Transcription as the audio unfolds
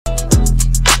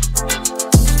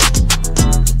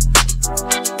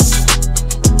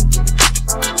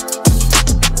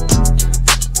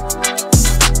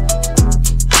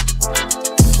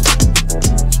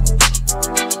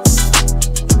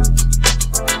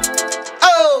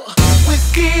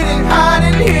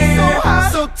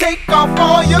take off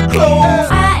all your clothes.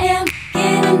 I am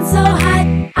getting so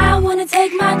hot, I wanna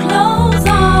take my clothes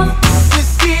off.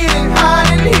 It's getting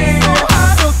hot in here,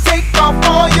 so take off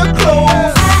all your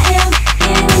clothes. I am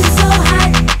getting so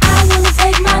hot, I wanna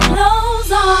take my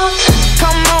clothes off.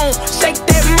 Come on, shake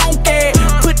that monkey.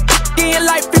 Put in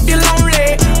life if you're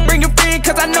lonely. Bring your friend,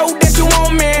 cause I know that you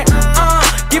want me.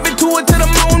 Give it to her to the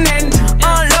morning.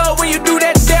 Love when you do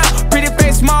that there. Pretty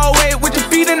face, small way with your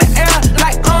feet in the air.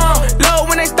 Like, love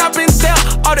when they stop and stare.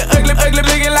 All the ugly,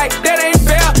 looking like that ain't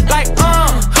fair. Like,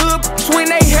 hood when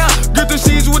they hair. Get the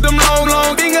sheets with them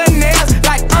long fingernails.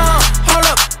 Like, hold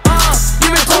up,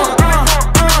 give it to her.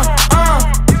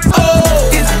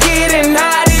 Oh, it's getting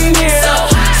hot in here.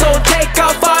 So take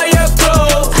off all your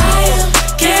clothes. I am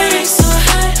getting so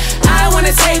hot, I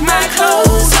wanna take my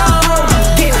clothes off.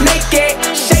 Get naked,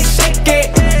 shake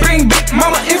it. Bring big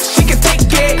mama if she can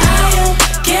take it. I am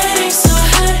getting so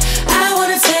hot, I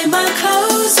wanna take my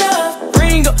clothes off.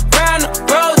 Bring her round the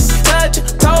rose, touch her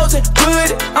toes and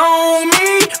put it on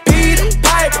me. Peter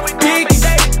Piper, big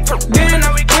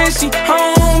dinner when she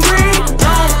hungry.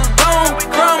 Don't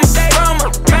from a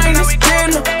minus in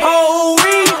the whole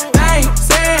week. I ain't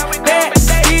saying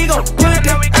that he gon' put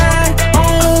the eye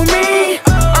on me.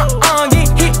 Get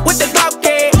hit with the Glock,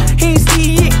 yeah. He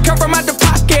see it come from out the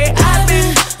pocket. I've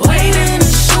been Waiting to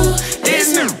shoot this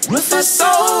new for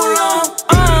so long.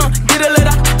 Get a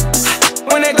little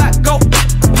when that Glock go.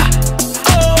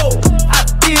 Oh, I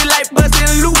feel like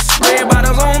busting loose. Red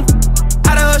bottoms on,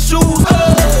 out of her shoes.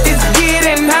 Oh, it's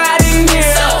getting hot in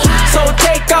here, so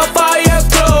take off all your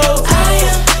clothes. I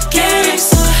am getting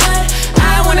so hot,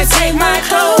 I wanna take my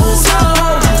clothes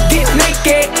off. Get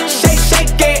naked,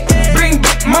 shake it. Bring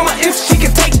back mama if she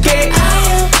can take it. I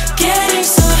am getting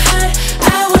so hot,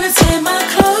 I wanna take my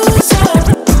clothes off.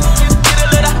 Get a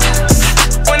little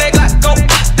when that Glock go.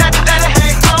 That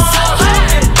hang on.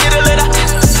 Get a little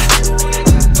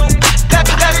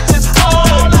that it just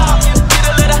hold on. Get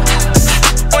a little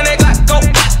when that Glock go.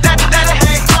 That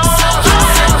hang on.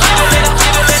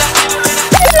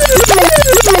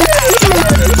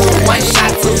 One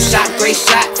shot, two shot, three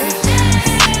shot.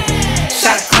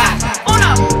 Shot a clock.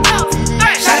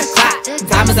 Shot a clock.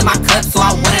 Diamonds in my cup, so I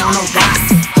want it on the rocks.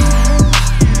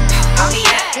 Call me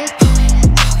up.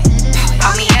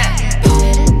 Call me up.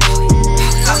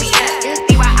 Call me up.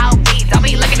 BYOB, don't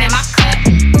be looking at my cup.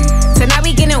 Tonight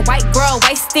we getting white girl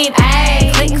wasted,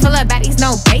 ayy. Click full of baddies,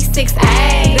 no basics,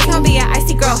 ayy. This gon' be an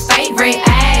icy girl favorite,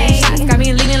 ayy. Shots got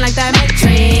me leaning like that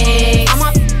Matrix.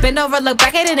 I'ma bend over, look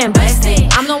back at it and bust it.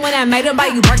 I'm the one that made them buy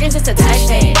you working just to touch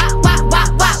it. Wop, wop, wop,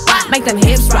 wop, wop. Make them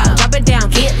hips rock, drop it down,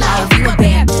 get low. You a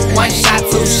bad One shot,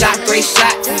 two shot, three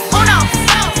shot.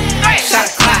 Shot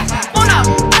a clock.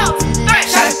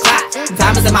 Shot a clock.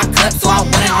 Diamonds in my cup, so I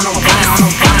want it on the rocks.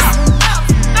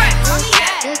 Call me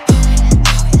up.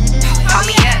 Call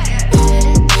me up.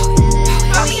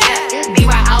 Call me up.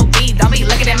 BYOB, don't be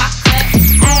looking at my cup.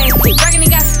 ayy. Burgundy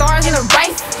got stars in a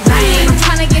race lane. I'm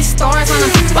tryna get stars on a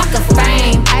walk of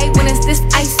fame. Ayy, when it's this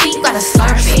icy, you gotta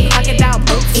slurp it. Pocket down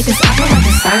boots, eat this apple like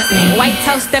a serpent. White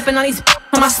toast stepping on these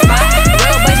on my spot.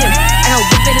 Real budget, I don't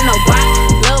whip it in a watch.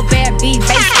 Little bad B,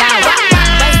 bass style. Rock, rock,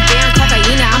 bust down,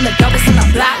 cocaine. I'm the dopest on the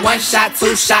block. One shot,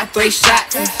 two shot, three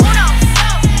shot.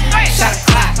 Shot a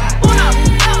clock.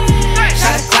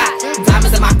 Shot a clock.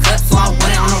 Diamonds in my cup, so I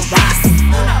want it on the rocks.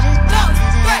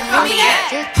 Call me up.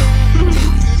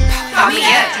 Call me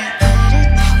up.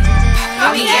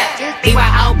 Call me up.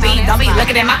 BYOB, don't be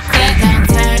looking at my cup.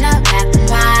 Turn up at the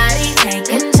party,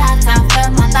 taking shots off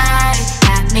of my body.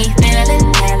 Got me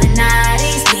feeling hella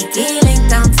naughty. Sneaky link,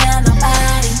 don't tell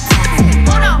nobody.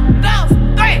 Uno, dos,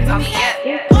 tres. Call me up.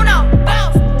 Uno,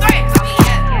 dos, tres. Call me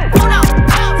up. Uno,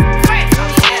 dos, tres. Call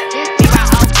me up.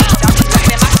 BYOB, don't be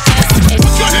looking at my cup.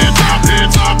 Put your hands up,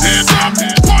 hands up, hands up.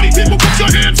 Party people, put your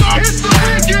hands up. It's the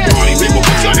weekend. Party people,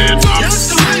 put your hands up. It's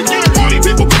the weekend. Party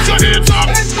people, put your hands up.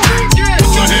 It's the weekend.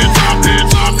 Put your hands up,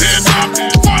 hands up, hands up.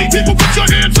 Party people, put your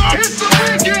hands up. It's the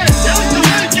weekend. It's the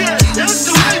weekend. It's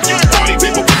the weekend. Party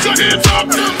people, put your hands up.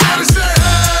 Everybody say,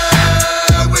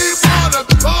 hey, we wanna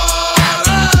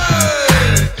party.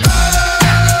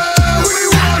 Hey, we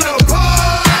wanna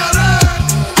party.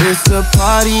 It's a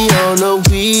party on the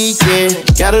weekend.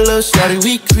 Got a little shorty,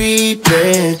 we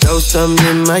creepin'. Throw something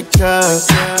in my cup,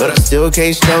 but I still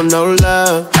can't show no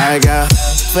love. I got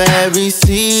for every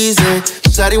season.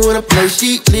 Shawty wanna play,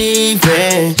 she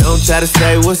leaving. Don't try to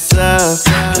say what's up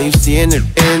when you seeing it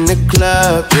in the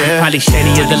club, yeah. Probably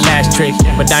shady as the last trick,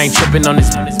 but I ain't tripping on this,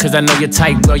 cause I know you're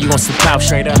tight, girl, you gon' slip out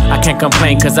straight up. I can't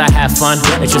complain cause I have fun,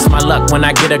 it's just my luck when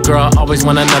I get a girl, always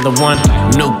want another one.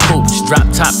 New coupe, drop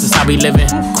top top, that's how we living.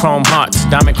 Chrome hearts,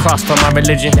 diamond cross for my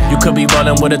religion. You could be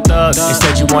rolling with a thug.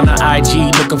 Instead you on the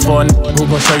IG looking for a who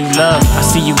gon' show you love. I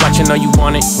see you watching, know you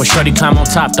want it. When shorty climb on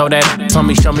top, throw that on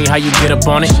me, show me how you get up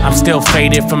on it. I'm still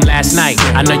faded from last night.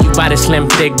 I know you got a slim,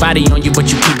 thick body on you,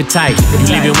 but you keep it tight. You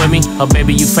leaving with me, or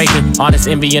baby you faking? All this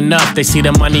envy enough, they see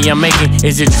the money I'm making.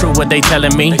 Is it true what they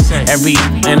telling me? Every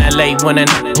in LA when a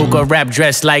who go rap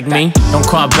dressed like me. Don't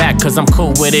call back cause I'm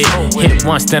cool with it. Hit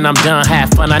once then I'm done, have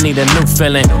fun, I need a new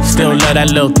feeling. Still love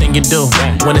that little thing you do.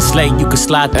 When it's late you can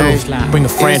slide through. Bring a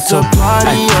friend too. It's a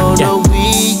party on the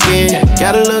weekend.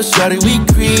 Got a little shorty, we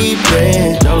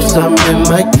creepin'. Know something in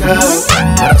my cup,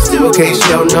 but I still can't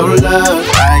show no love.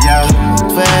 I got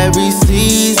for every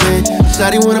season.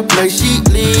 Shawty wanna play, she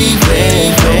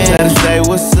leaving. Don't try to say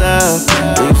what's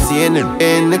up. We've seen it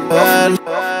in the club.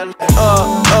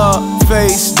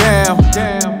 Face down,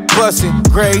 bustin'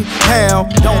 gray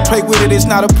hound. Don't play with it, it's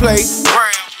not a play.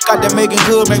 Got that making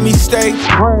good, make me stay.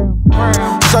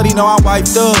 Shawty know I'm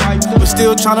wiped up, but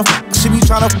still tryna she be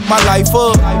tryna my life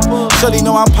up. Shawty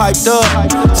know I'm piped up.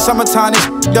 Summertime, this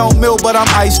don't melt, but I'm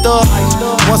iced up.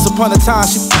 Once upon a time,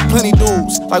 she plenty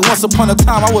dudes. Like once upon a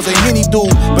time, I was a Henny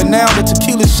dude. But now the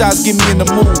tequila shots get me in the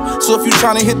mood. So if you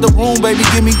tryna hit the room, baby,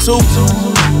 give me two.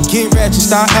 Get ratchet,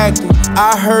 start acting.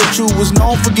 I heard you was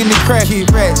known for getting crack. Get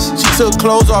ratchet. She took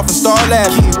clothes off and started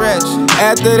laughing. Get ratchet.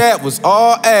 After that was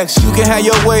all action. You can have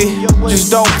your way, just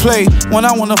don't play. When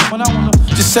I wanna,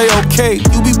 just say okay.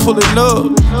 You be pulling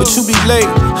up, but you be late.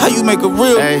 How you make a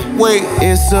real wait?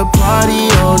 It's a party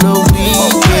on the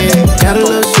weekend. Got a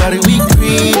little shorty, we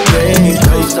creepin'.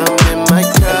 Know something in my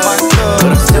cup,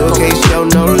 but I still can't show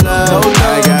no love.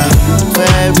 I got for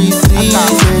every season.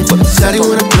 Shawty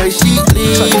wanna play, she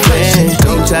leaving.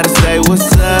 Don't try to say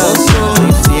what's up.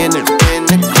 We've seen it in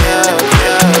the club.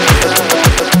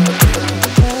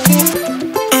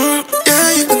 Yeah,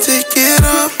 you can take it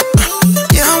off.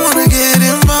 Yeah, I wanna get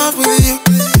involved with you.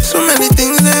 So many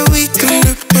things that we can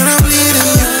do. When I'm leading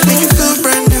you, make you feel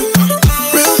brand new.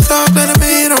 Real talk that I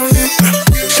made on you.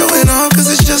 Showing off cause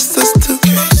it's just us two.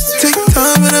 Take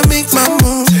time when I make my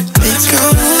move. Make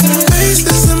your move.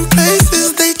 Faces and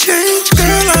places they change.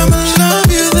 Girl, I'ma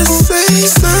love you the same.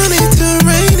 Sunny to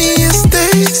rainiest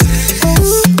days.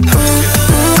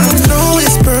 I know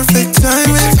it's perfect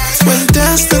timing. When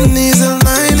destiny's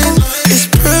aligning. It's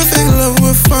perfect love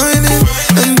we're finding.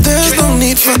 And there's no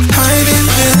need for hiding.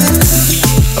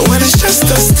 When it's just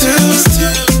us two.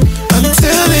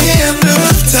 Until the end of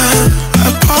time.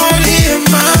 A party in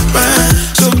my mind.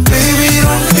 So baby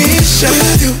don't be shy.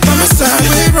 With you by my side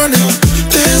we're running.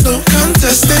 There's no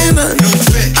contesting none.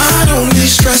 I don't need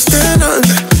stressed and none.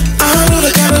 I know the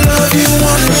kind of love you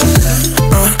want.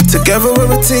 Together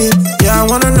we're a team. Yeah, I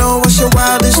wanna know what's your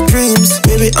wildest dreams.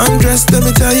 Baby, undress, let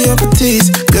me tell you your petite.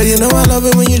 Girl, you know I love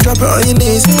it when you drop it on your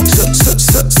knees.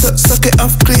 Suck it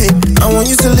off clean. I want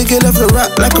you to lick it up and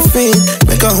rock like a fiend.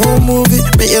 Make a whole movie,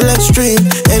 make your legs stream.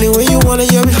 Anyway you want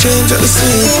it, you'll be changed at the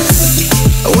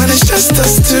scene. When it's just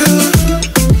us two.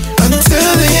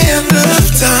 Until the end of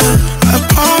time. A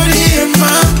party in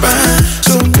my mind.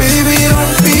 So baby,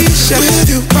 don't be shy. With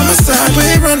you by my side,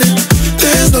 we're running.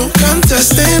 There's no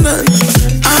contesting none.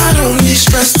 I don't need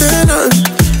stress and none.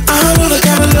 I know the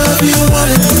kind of love you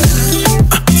wanted.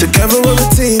 Together we're a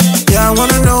team. Yeah, I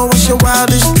wanna know what's your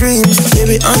wildest dreams.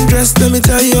 Baby, undress, let me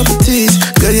tell you your petite.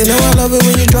 Girl, you know I love it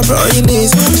when you drop it on your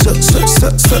knees.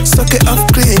 Suck it off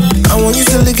clean. I want you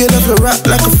to lick it up and rock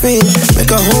like a fiend. Make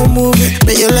a whole movie,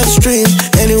 make your legs stream.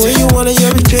 Anyway you want it,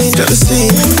 you'll be changed at the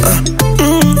scene.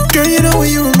 Girl, you know what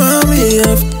you remind me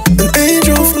of. An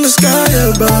angel from the sky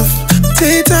above.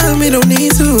 Take time, we don't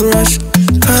need to rush.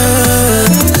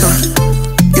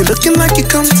 You're looking like you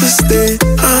come to stay.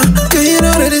 Girl, you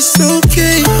know that it's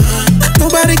okay.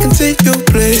 Nobody can take your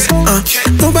place.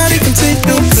 Nobody can take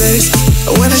your place.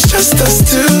 When it's just us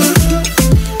two.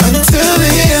 Until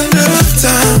the end of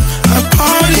time. A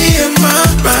party in my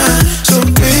mind. So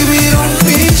baby, don't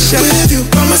be shy. With you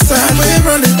by my side, we're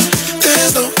running.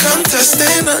 There's no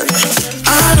contesting none.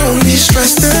 I don't need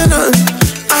stress and none.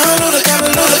 I know the kind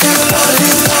of love you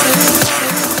want.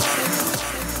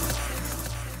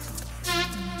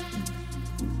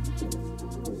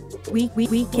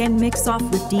 Weekend mix off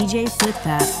with DJ Flip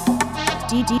That.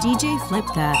 DJ Flip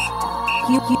That.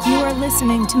 You are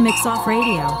listening to Mix Off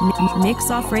Radio. Mix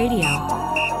Off Radio.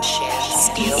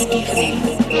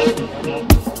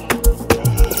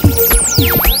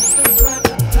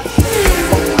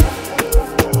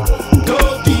 Go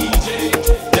DJ,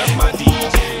 that's my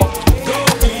DJ. Go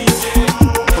DJ,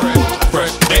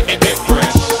 fresh, fresh.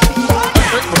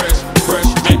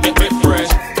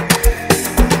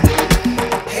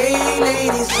 Hey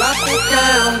ladies, drop it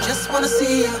down, just just wanna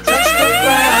see you touch the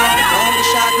ground. Don't be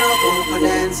shy, girl, go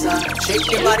bonanza. Shake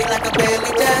your body like a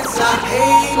belly dancer.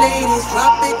 Hey ladies,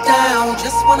 drop it down.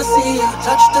 Just wanna see you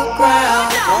touch the ground.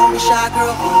 Don't be shy,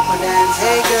 girl, go bonanza.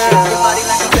 Hey girl, shake your body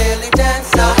like a belly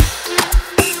dancer.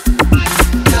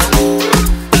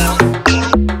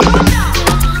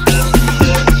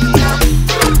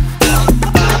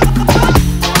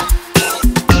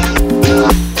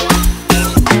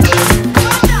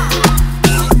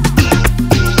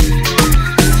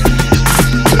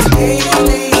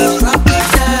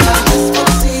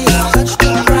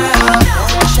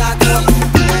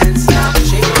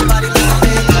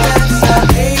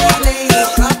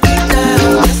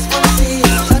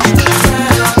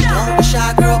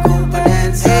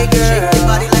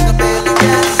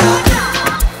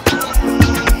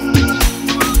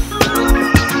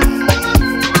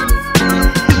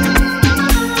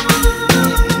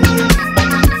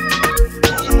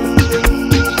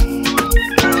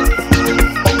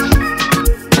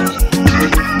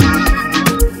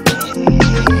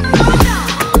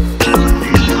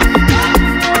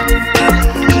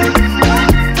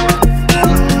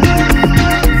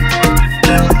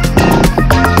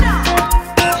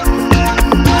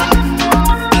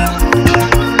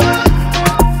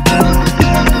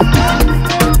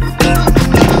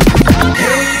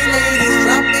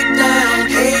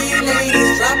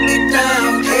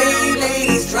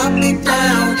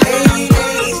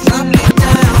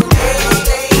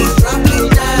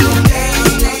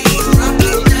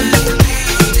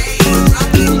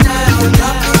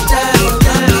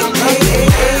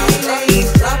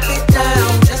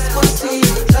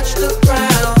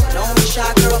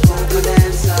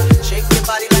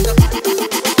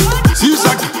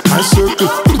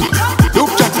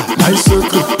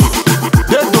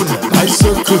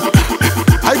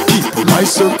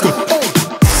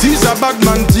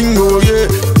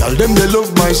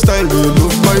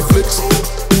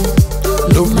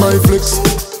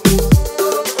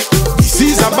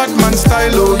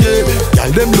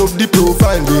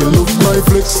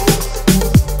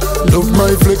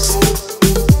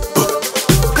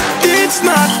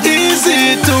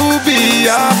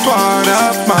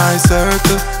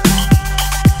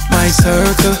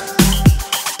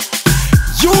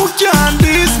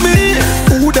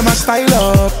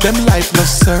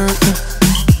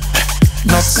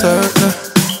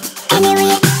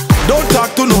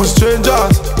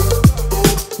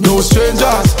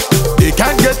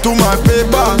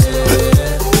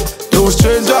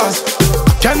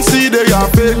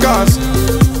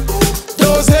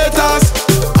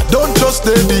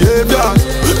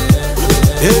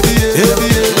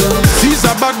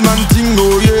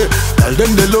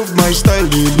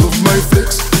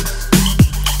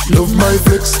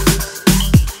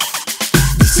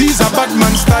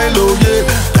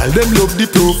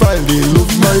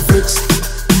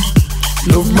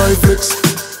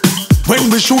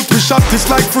 It's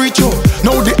like free throw.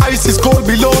 Now the ice is cold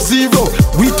below zero.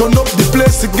 We turn up the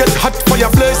place to get hot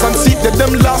fireplace and see that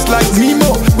them last like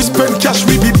Nemo. We spend cash,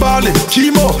 we be ballin'.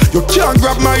 Chemo, you can't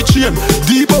grab my chain.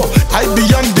 Debo, I be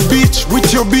on the beach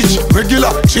with your bitch.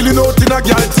 Regular, chillin' out in a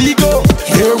gal Tigo.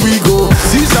 Here we go.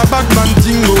 These a bad man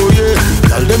thing, oh yeah.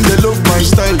 Tell them they love my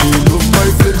style, they love my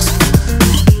flex.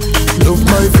 Love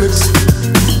my flex.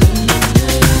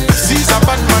 These a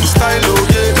bad man style, oh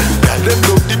yeah. Tell them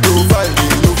love the profile,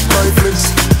 they love my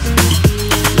flex.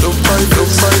 Love my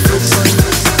flex, my flex, my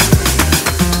flex.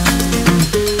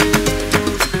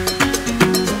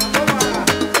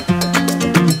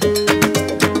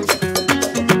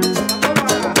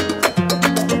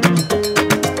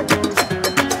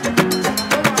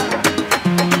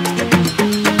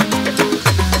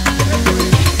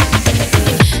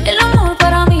 El amor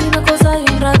para mí no es cosa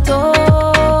de un rato.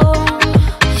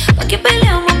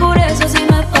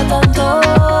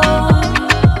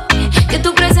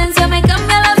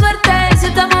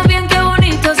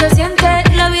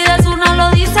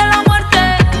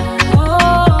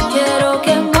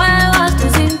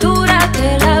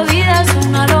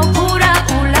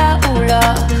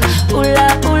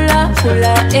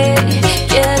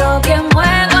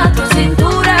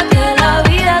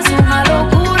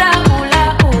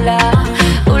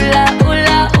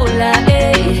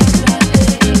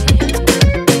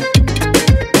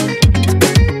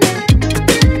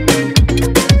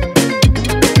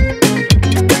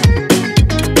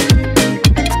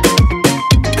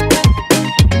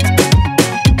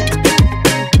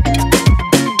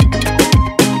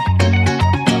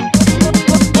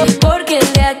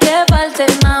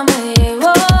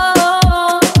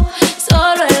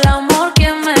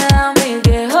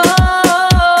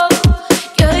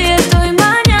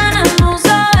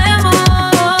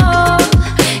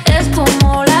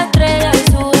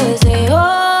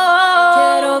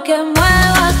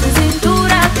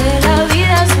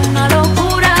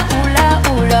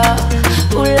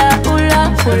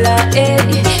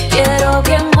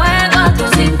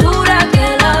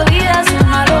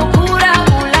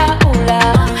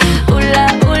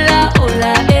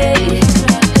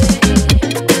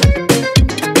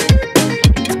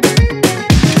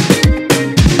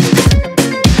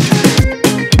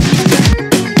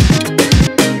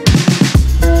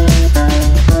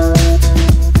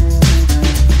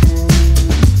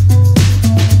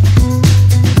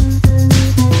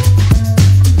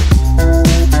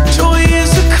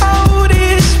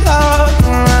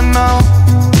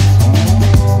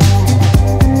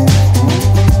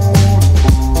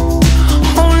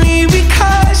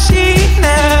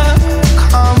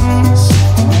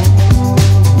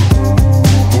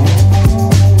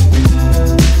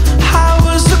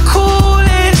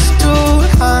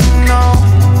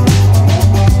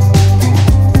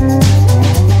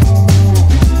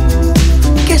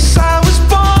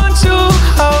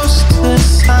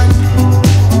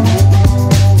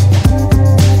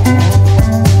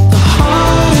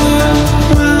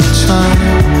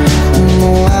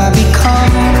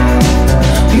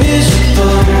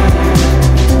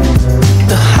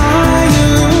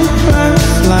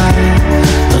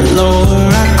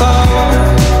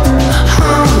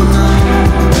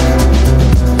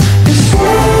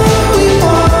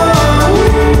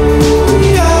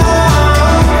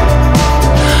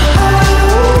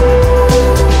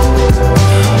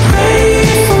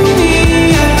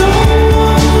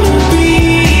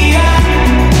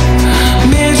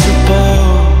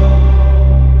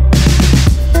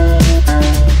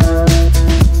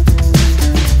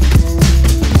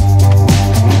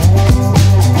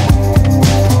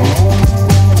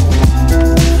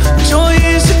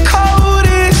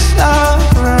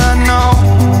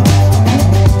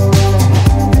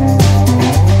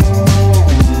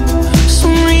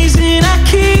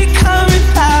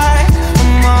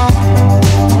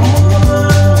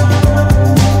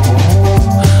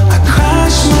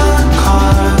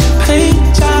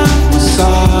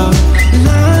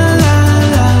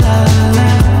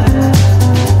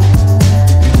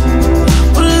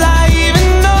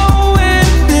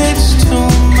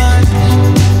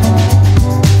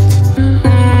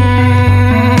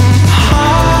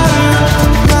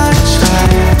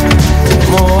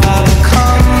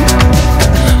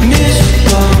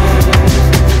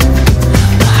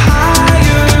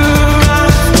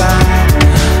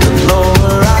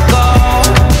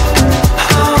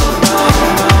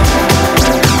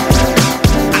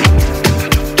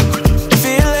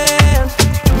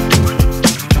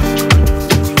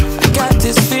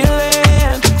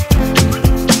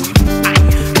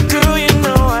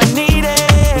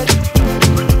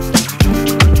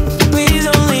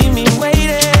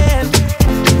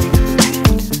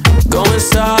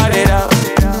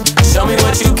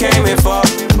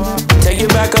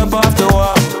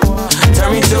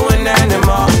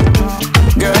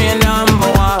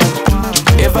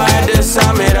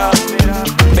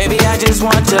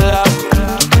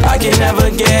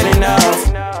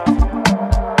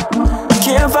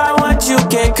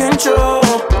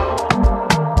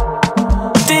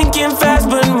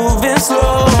 and moving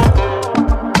slow.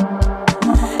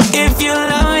 If you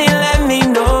love me, let me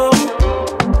know.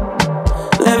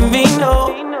 Let me know.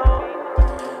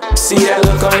 See that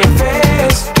look on your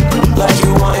face, like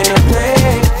you wanting to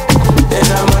play. There's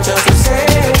not much else to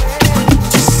say.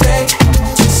 Just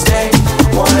stay.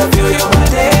 Wanna feel your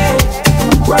body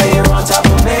right here on top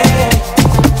of me.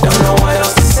 Don't know what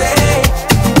else to say.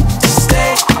 Just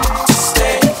stay.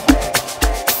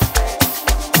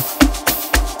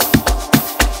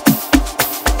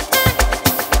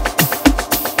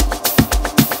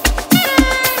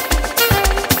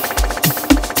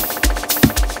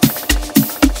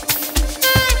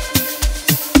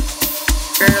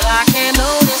 Girl, I can't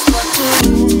notice but to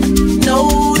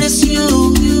notice you,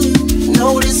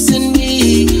 noticing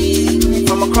me.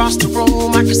 From across the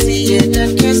room, I can see it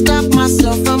and can't stop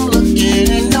myself from looking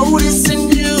and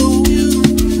noticing you,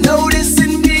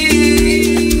 noticing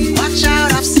me. Watch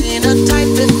out, I've seen a type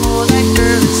before. That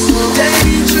girl is so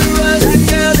dangerous. That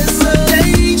girl is so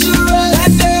dangerous.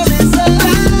 That girl is a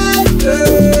bad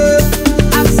girl.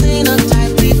 I've seen a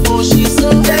type before. She's so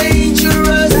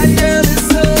dangerous. That girl is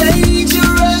so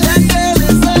dangerous. That girl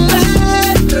is a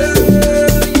bad girl.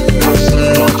 I've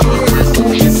seen a type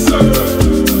before. She's so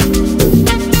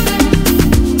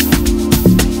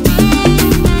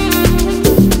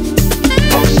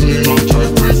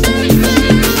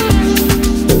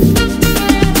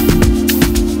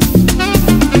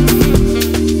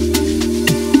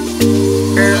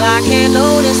girl, I can't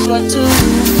notice but to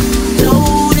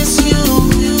notice you,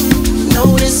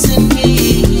 noticing me.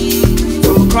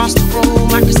 From across the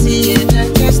room, I can see it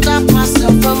and can't stop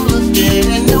myself from looking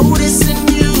and noticing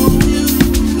you,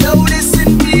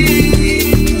 noticing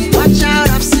me. Watch out,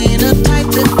 I've seen a type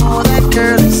before. That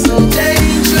girl is so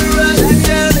dangerous. That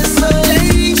girl is so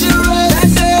dangerous. That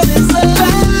girl is a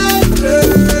bad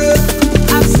girl.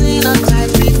 I've seen a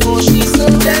type before. She's so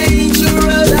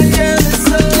dangerous. That girl is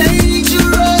so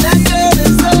dangerous. That girl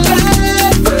is a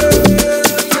bad girl.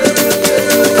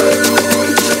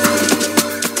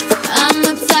 I'm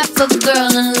the type of girl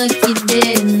to look you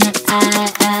dead in the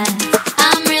eye.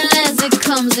 I'm real as it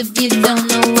comes if you don't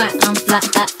know why I'm fly.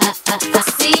 I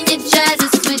seen you try to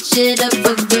switch it up,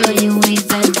 but girl, you ain't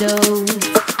that dope.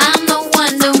 I'm the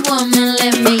Wonder Woman,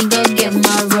 let me go get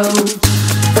my robe.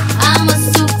 I'm a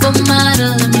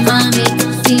supermodel and mommy,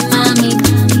 see mommy.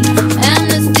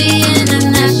 Amnesty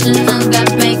International got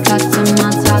Bangkok to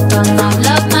my top, and I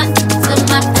love my to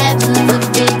my absence, but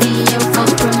baby, you're for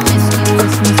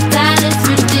promiscuous. My style is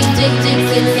ridiculous.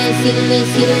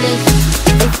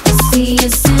 If you see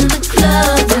us in the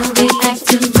club, then we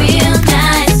acting real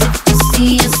nice. If you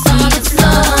see us on the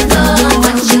floor, we're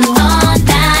watching all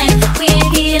night. We ain't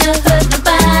here to hurt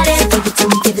nobody. So give it to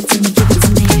me, give it to me, give it to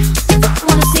me.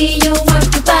 Wanna see you work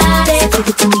your body. So give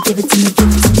it to me, give it to me,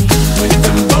 give it to me. When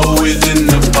them boys in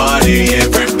the party,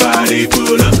 everybody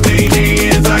put up their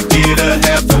hands. I get a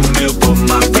half a meal for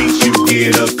my piece, you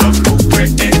get a couple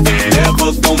grand.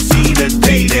 Never gon' see the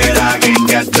day that I ain't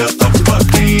got the upper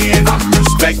hand. I'm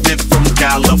respected from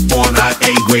California,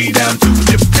 way down to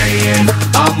Japan.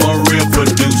 I'm a real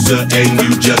producer and you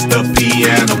just a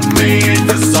piano man.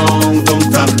 The song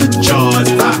don't top the charts,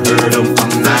 I heard them,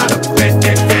 I'm not a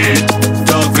fan.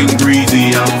 Talking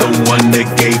greasy, I'm the one that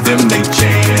gave them their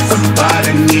chance.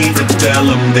 Somebody need to tell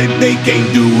them that they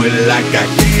can't do it like I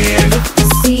can. If you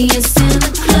see us in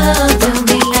the club, then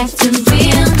we acting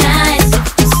real nice.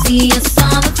 If you see us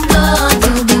on the floor,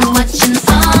 you'll be watching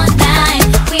all night.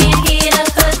 We ain't here to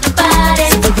hurt nobody.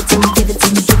 So give it to me, give it to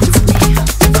me, give it to me.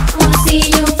 Wanna see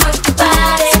you work your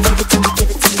body. So give it to me, give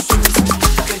it to me, give it to me.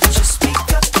 Could you speak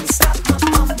up and stop my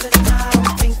mumbling? I don't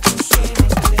think I'm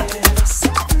getting clear.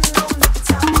 Sitting on the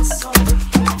top, it's over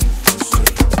here.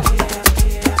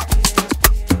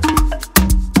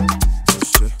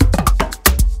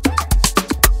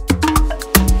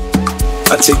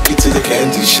 I take you to the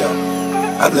candy shop.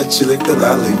 I let you lick the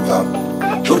lollipop.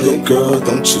 Go ahead, girl,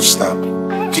 don't you stop.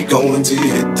 Keep going till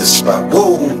you hit the spot.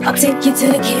 Whoa. I'll take you to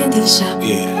the candy shop.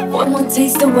 Yeah. One more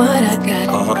taste of what I got.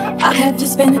 I'll have you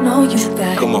spending all you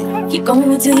got. Come on. Keep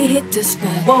going till you hit the spot.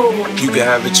 Whoa. You can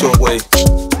have it your way.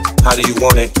 How do you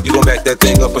want it? You gon' back that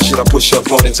thing up or should I push up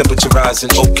on it? Temperature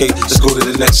rising, okay, let's go to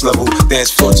the next level.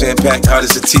 Dance floor jam-packed, hot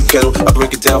as a tea kettle. I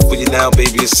break it down for you now,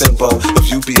 baby, it's simple.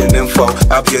 If you be an info,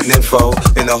 I'll be an info.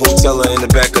 In the hotel or in the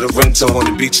back of the rental, on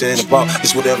the beach or in the park,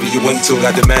 it's whatever you into.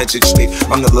 Got the magic stick,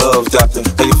 I'm the love doctor.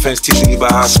 Tell your friends teaching you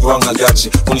about how I sprung, I got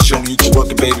you. Wanna show me you can work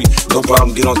it, baby? No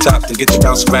problem, get on top, then get to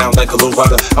bounce around like a low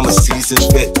rider. I'm a seasoned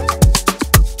vet.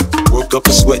 Work up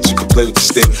a sweat, you can play with the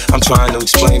stick. I'm trying to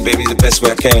explain, baby, the best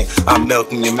way I can. I'm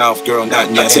melting your mouth, girl, not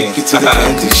in your hand. I take you to the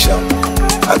candy shop.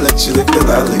 I let you lick the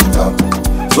lollipop.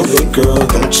 Go ahead, girl,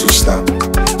 don't you stop.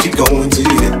 Keep going till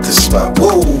you hit the spot.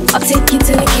 Whoa. I'll take you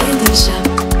to the candy shop.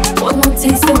 One more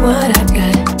taste of what I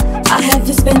got. I'll have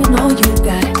you spending all you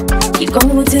got. Keep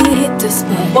going till you hit the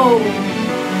spot. Whoa.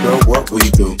 Girl, what we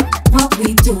do,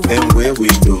 and where we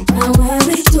do,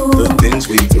 the things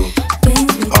we do,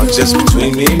 are just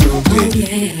between me and you,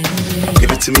 baby. Give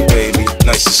it to me, baby,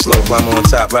 nice and slow. I'm on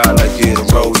top, ride like you're in a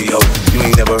rodeo. You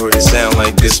ain't never heard it sound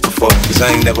like this before, cause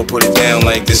I ain't never put it down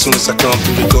like this. Soon as I come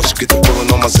through the door, she get the pulling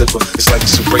on my zipper. It's like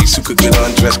it's a race, who could get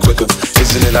undressed quicker.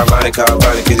 Isn't it ironic how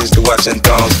ironic it is to watch and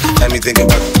thongs? Had me thinking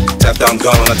about after I'm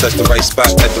gone. I touch the right spot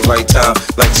at the right time.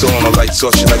 Lights on, or lights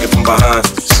off, she like it from behind.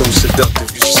 So seductive,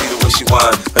 you should see the way she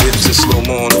whine. Her hips in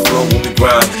slow-mo on the floor when we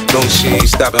grind. No, she ain't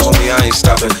stopping, homie, I ain't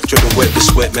stopping. Dripping wet with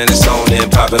sweat, man, it's on and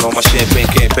popping. On my champagne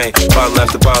campaign, bottle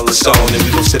after bottle is on. And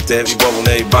we gon' sip the heavy bubble and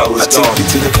every bottle is gone. I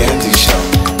take you to the candy shop,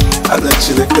 I let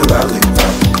you lick the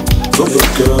lollipop. Go ahead,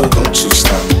 girl, don't you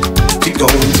stop. Keep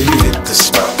going till you hit the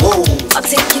spot. Whoa. I'll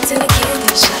take you to the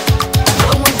candy shop.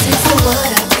 One more taste of what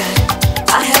I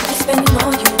got. I have you spending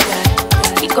all you got.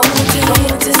 Keep going till you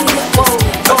hit the spot. Whoa.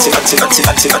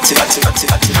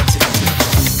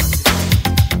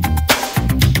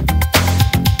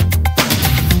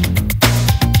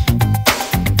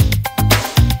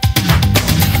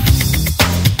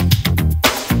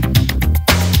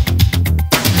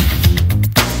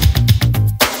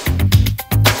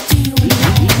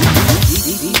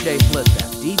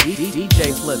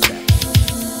 DJ flip that.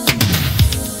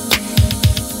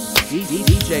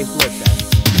 DJ flip that.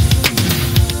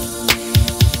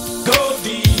 Go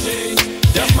DJ,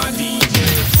 that's my DJ.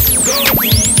 Go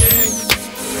DJ.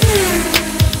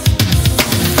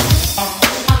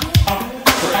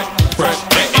 Fresh, fresh,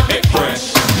 fresh, fresh,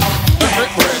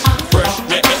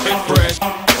 fresh.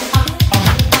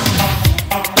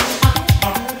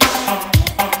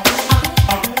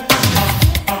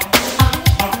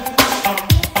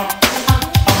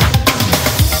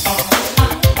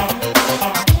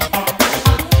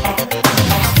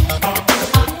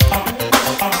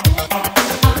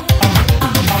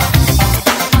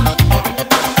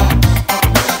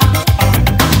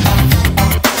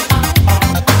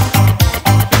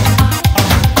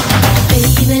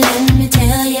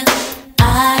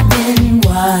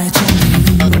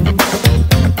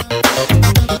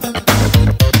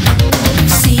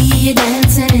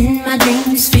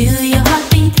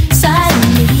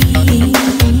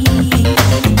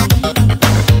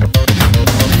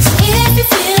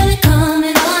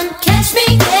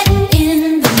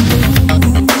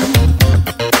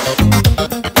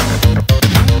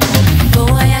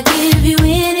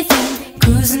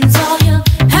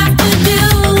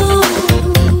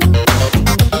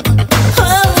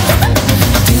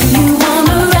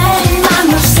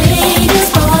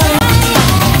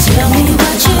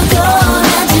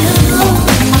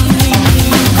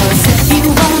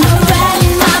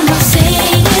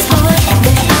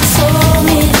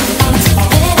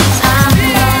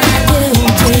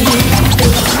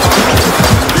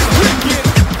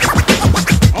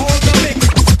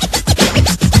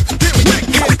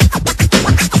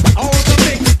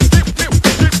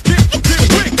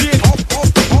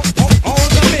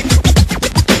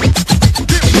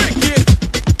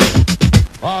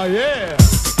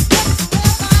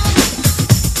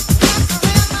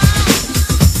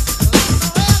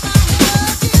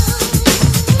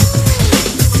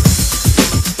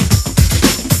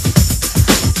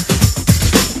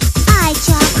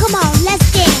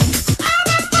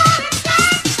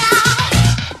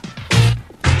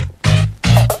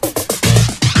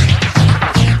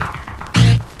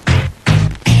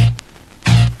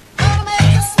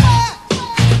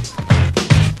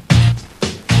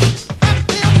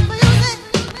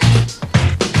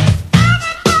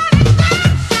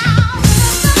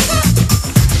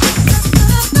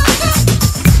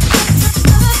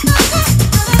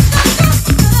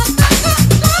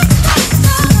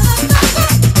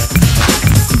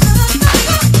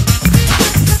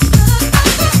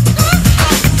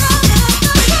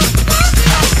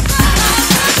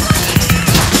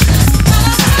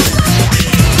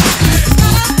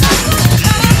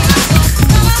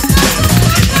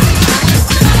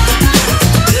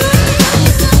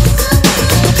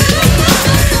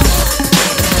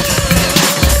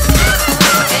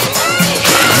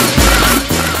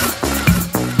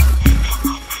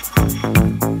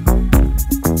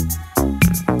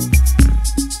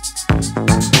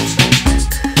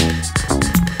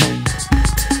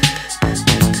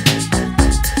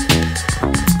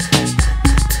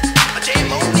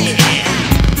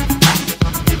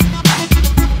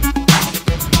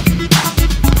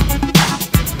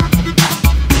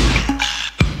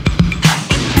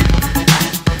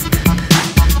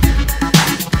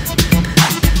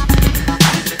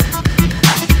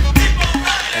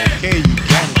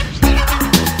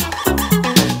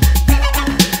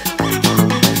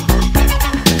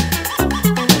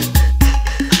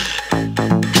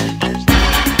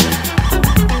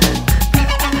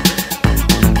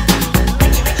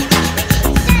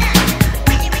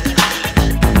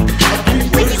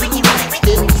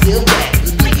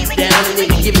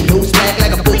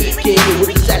 weekend with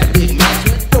a Saturday night.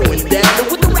 We're throwing down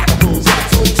and with the rock rolls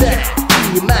out on time.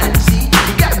 In your mind, see,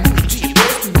 you gotta move to your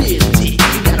responsibility.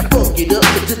 You gotta funk it up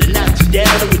until it knocks you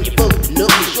down. And when you're bumping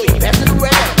up, make sure you pass it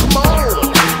around. Come on,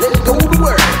 let's go to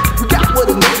work. We got what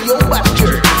to make your body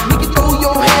jerk. You can throw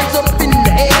your hands up in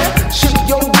the air, shake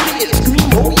your booty and scream,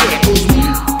 oh yeah. 'Cause we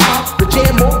are the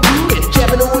jam on you and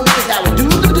jamming on this how we do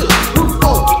the do. We'll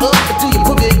funk you up until you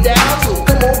put it down. So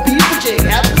come on, people, check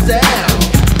out the sound.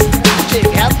 Check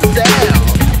out the sound.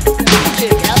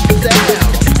 Check out the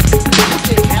sound.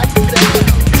 Check out the sound.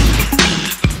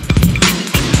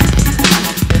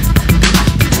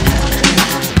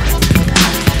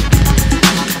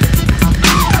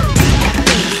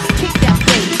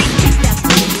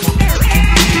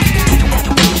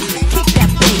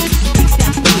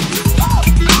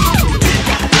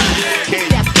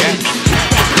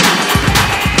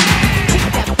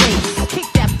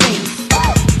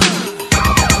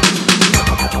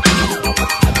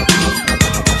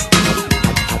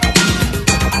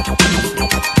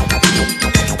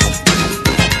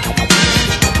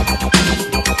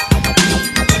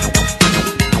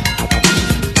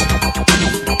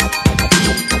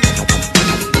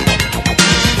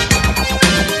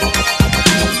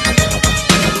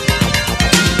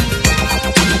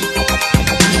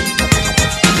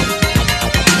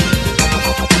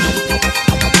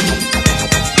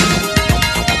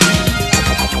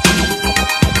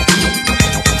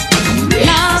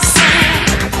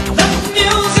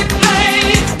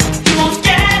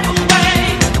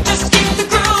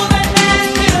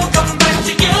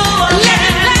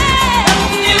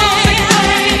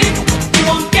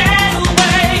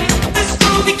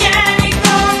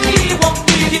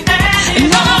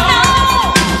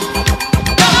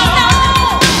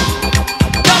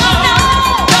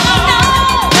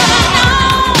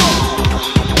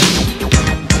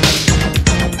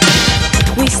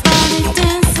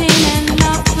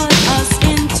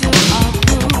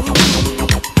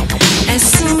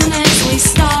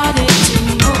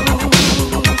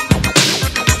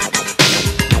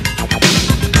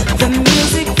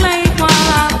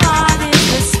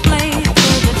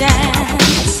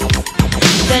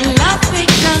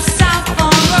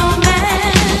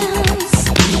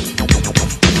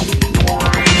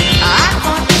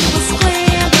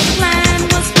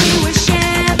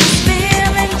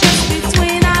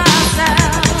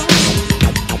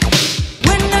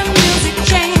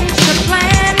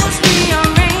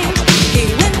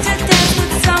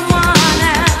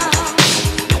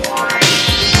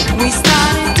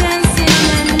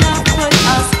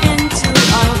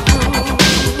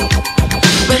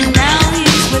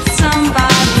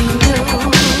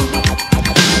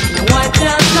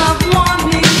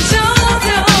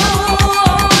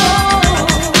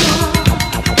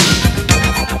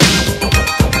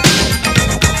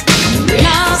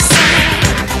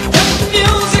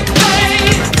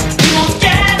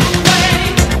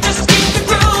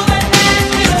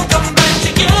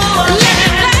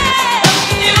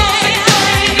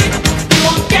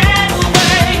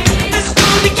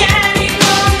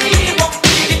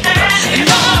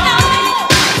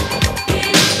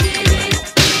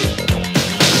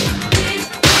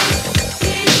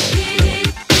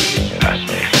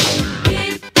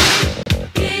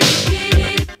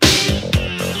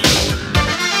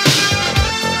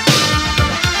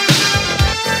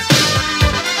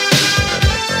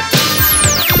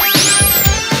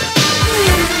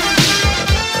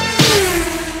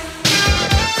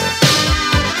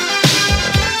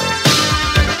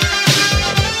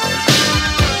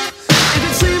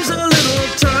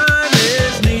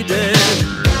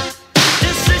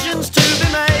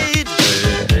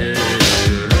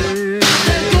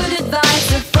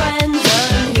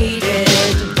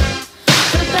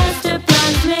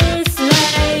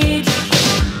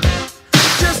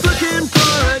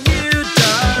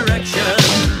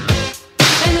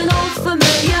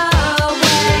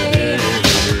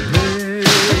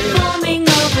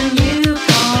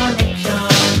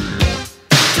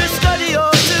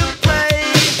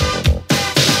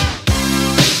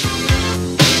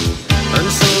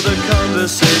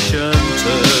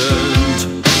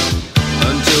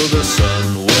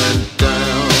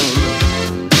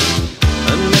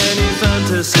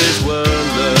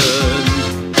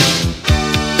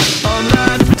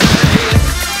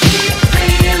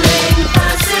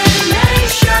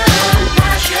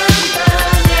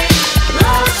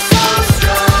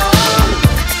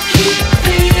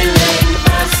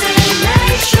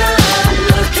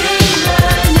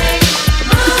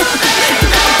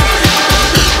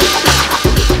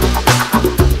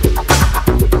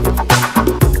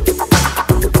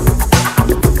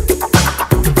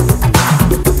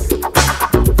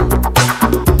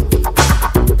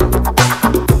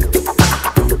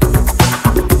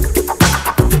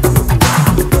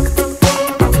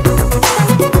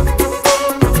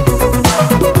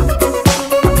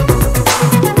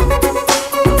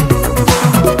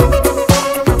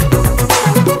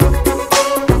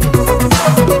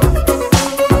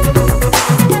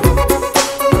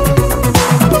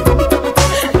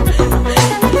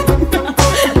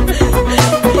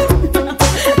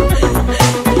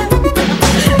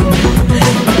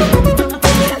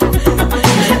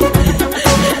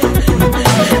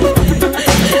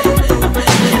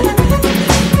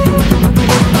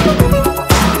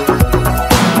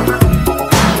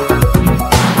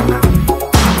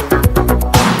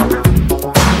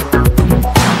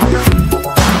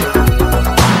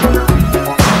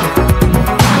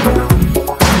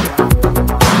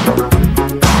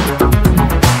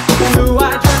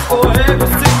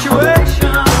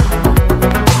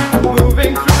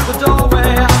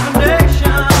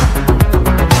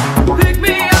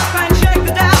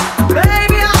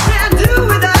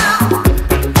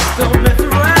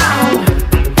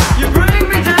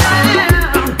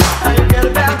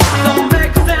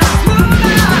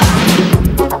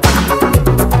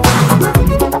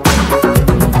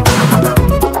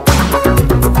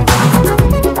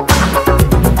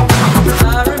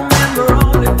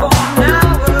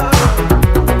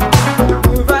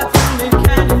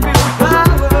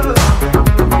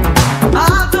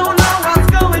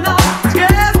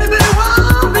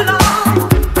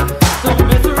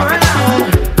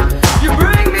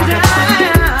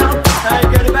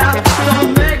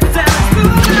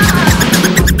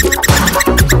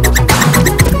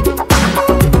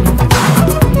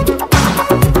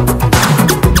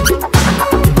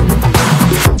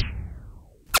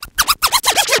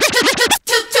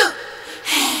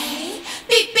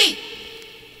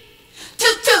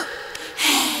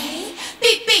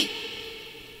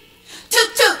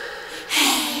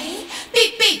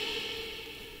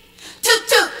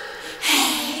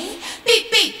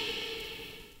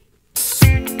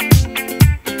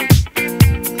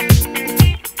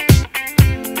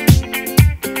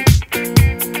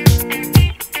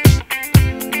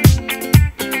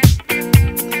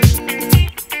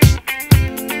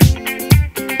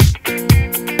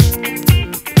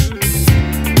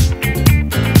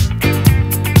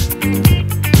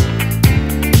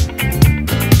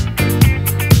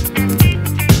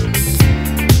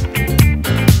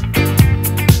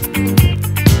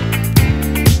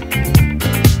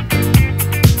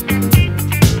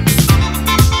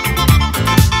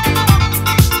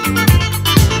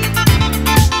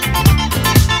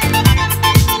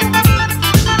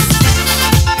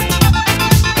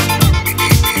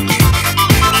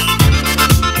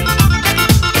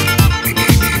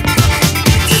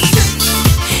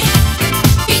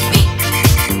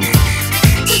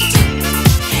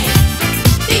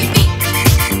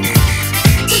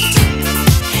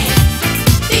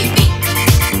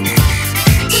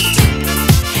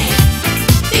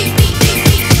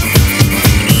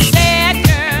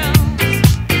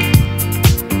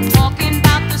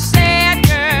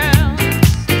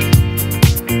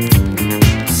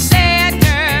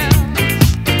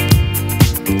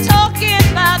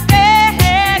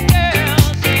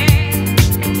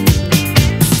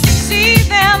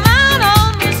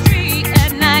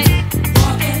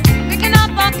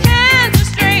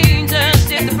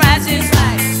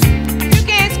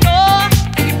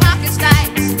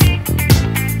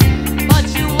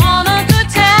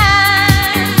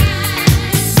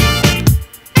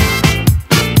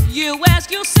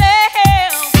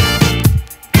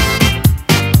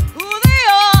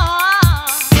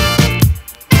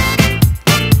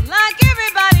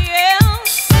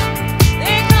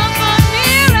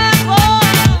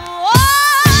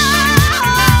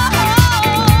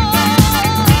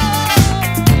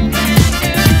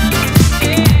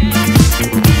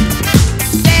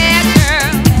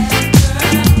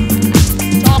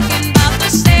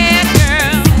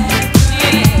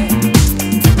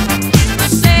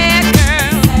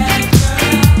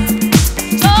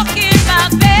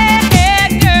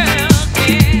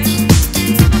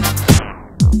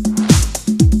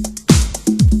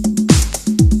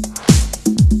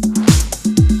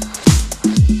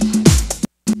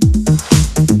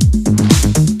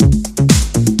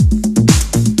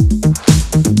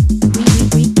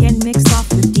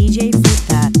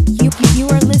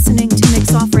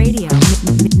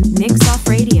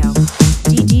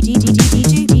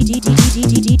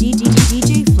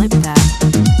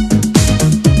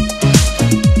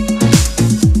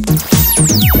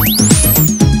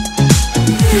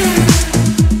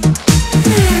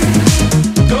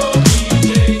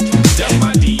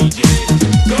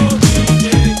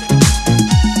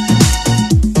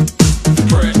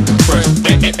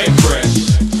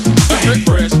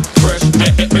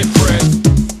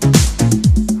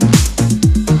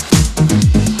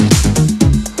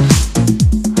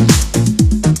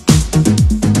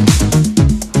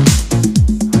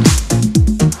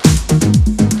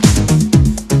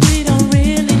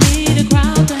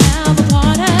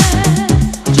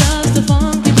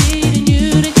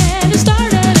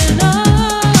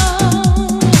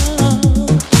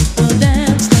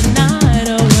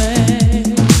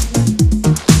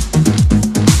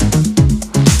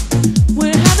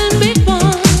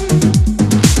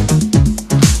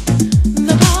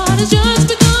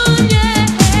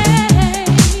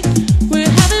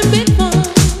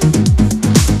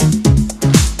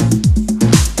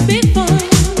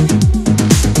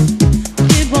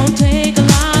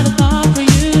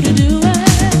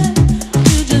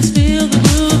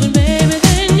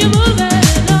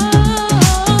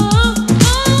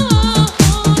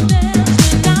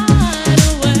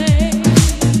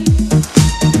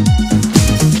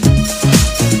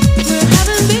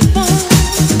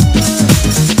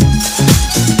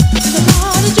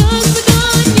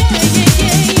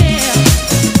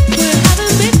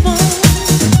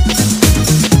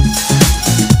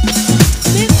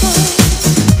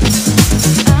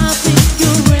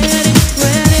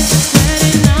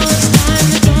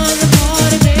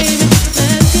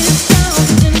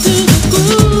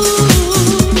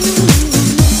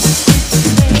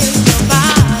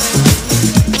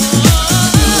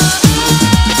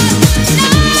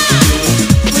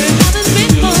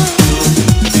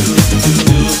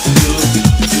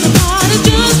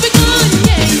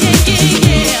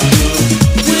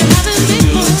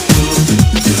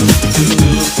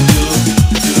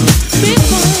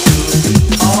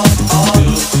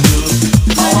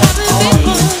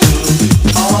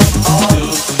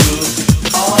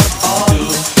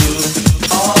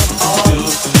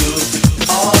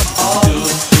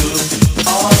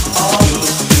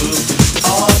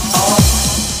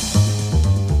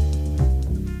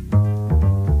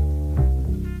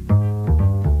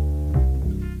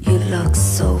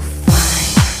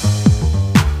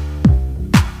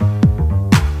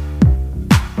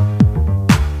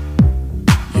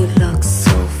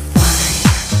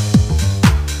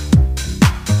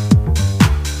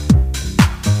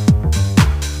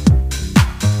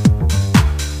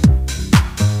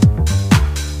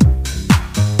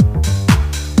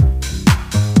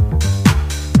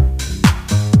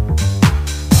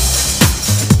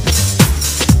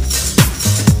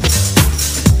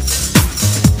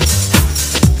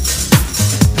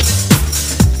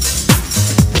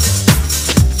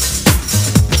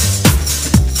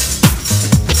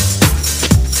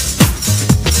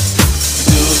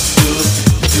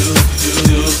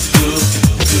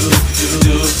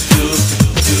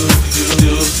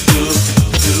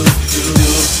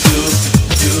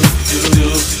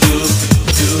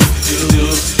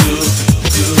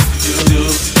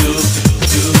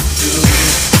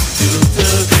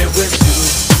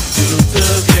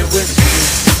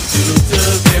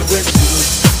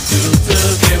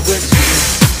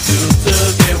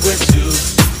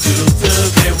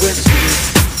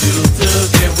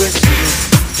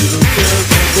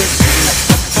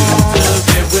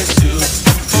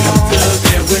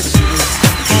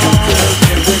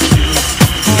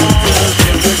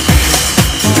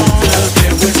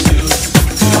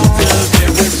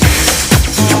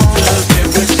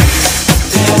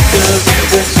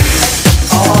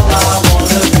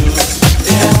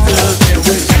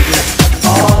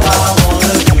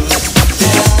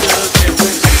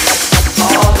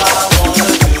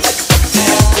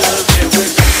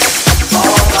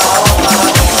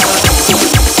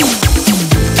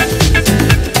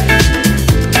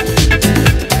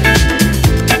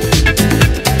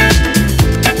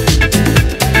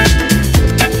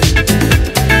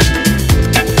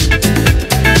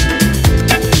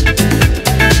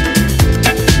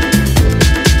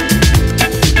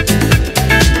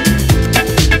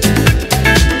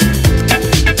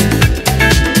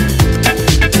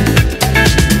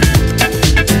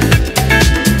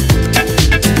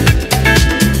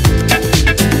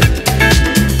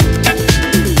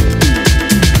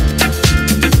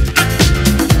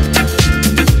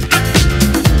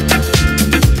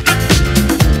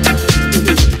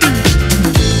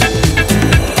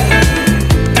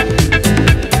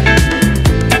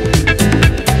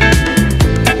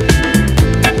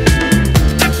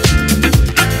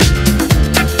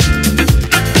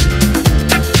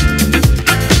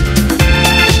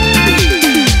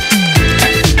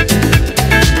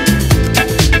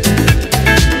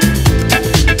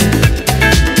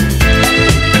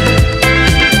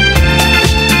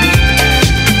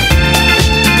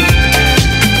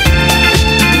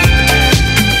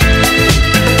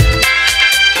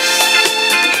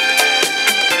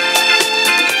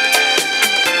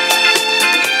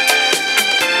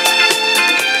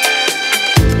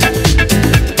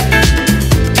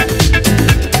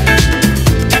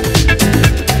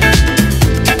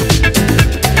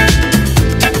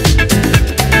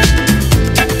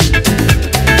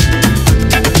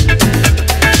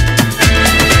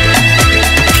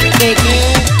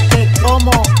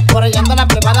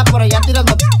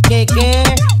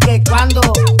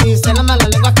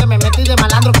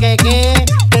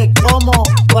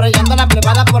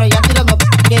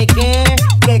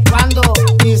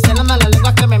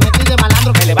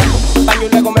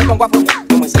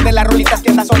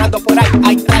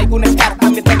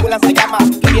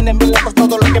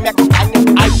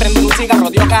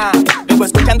 cigarro de hoja. Vengo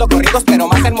escuchando corridos, pero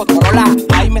más el Motorola.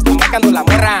 Ay, me está marcando la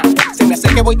morra. Se me hace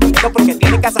que voy tentado porque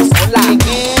tiene casa sola.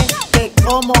 ¿Qué? ¿Qué?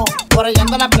 ¿Cómo? Por allá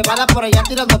anda la privada, por allá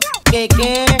tirando. ¿Qué?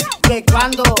 ¿Qué?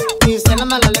 ¿Cuándo? Y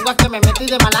célame la lengua que me metí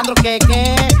de malandro. ¿Qué?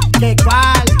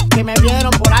 ¿Cuál? Que me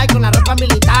vieron por ahí con la ropa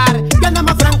militar. Y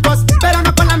andamos francos, pero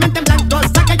no con la mente en blanco.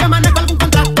 Saca yo manejo algún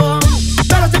contrato,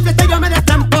 pero siempre estoy yo me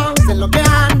destrampo. Sé lo que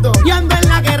ando y ando en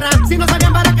la guerra. Si no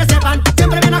sabían para que sepan,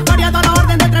 siempre bien actuariado la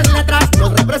orden de 3 letras.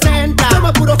 Nos representa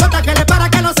como puro JGL para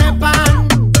que lo sepan.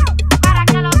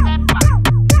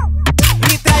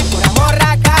 Y trae pura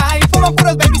morra acá y fuman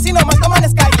puros babies y nomás toman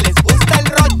Sky. Les gusta el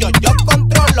rollo, yo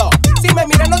controlo. Si me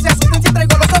miran no se asusten si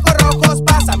traigo los ojos rojos.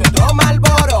 Pásame otro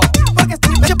Malboro, porque este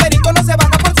pecho perico no se baja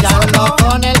por sí ya solo. ando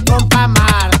con el compa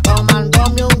Mar,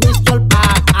 tomándome un whisky all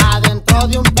pack, adentro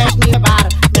de un pez mi bar.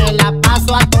 Me la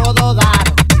paso a todo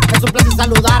dar. Es un placer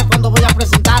saludar cuando voy a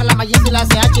presentar la Magis y la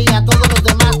CH y a todos los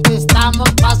demás que estamos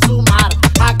pa' sumar.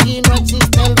 Aquí no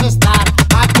existe el restar,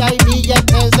 aquí hay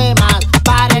billetes de más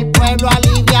para el pueblo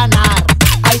alivianar.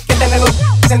 Hay que tenerlo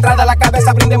centrada la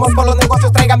cabeza, brindemos por los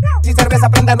negocios, traigan y cerveza,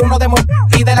 prendan uno de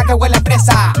y de la que huele a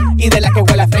fresa, y de la que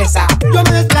huele a fresa. Yo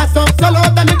me desplazo, solo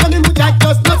también con mis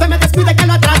muchachos, no se me descuide que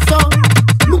lo atraso.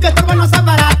 Nunca estorbo en los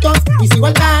aparatos y sigo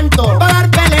al tanto. Va a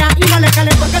dar pelea y no le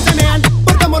calen porque se mean.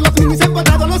 Portamos los minis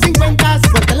encontrados los 50.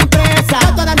 Fuerte la empresa,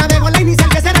 yo toda navego la inicial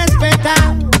que se respeta.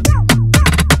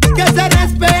 Que se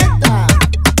respeta.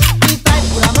 Y trae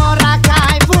pura morra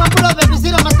acá y fuma puro babies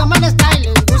y nomás toman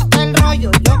style. Les gusta el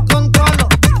rollo, yo controlo.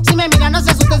 Si me miran no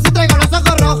se asusten si traigo los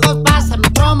ojos rojos. Pásame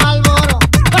otro Malboro,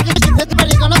 porque este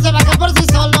perico no se baja por sí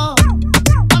solo.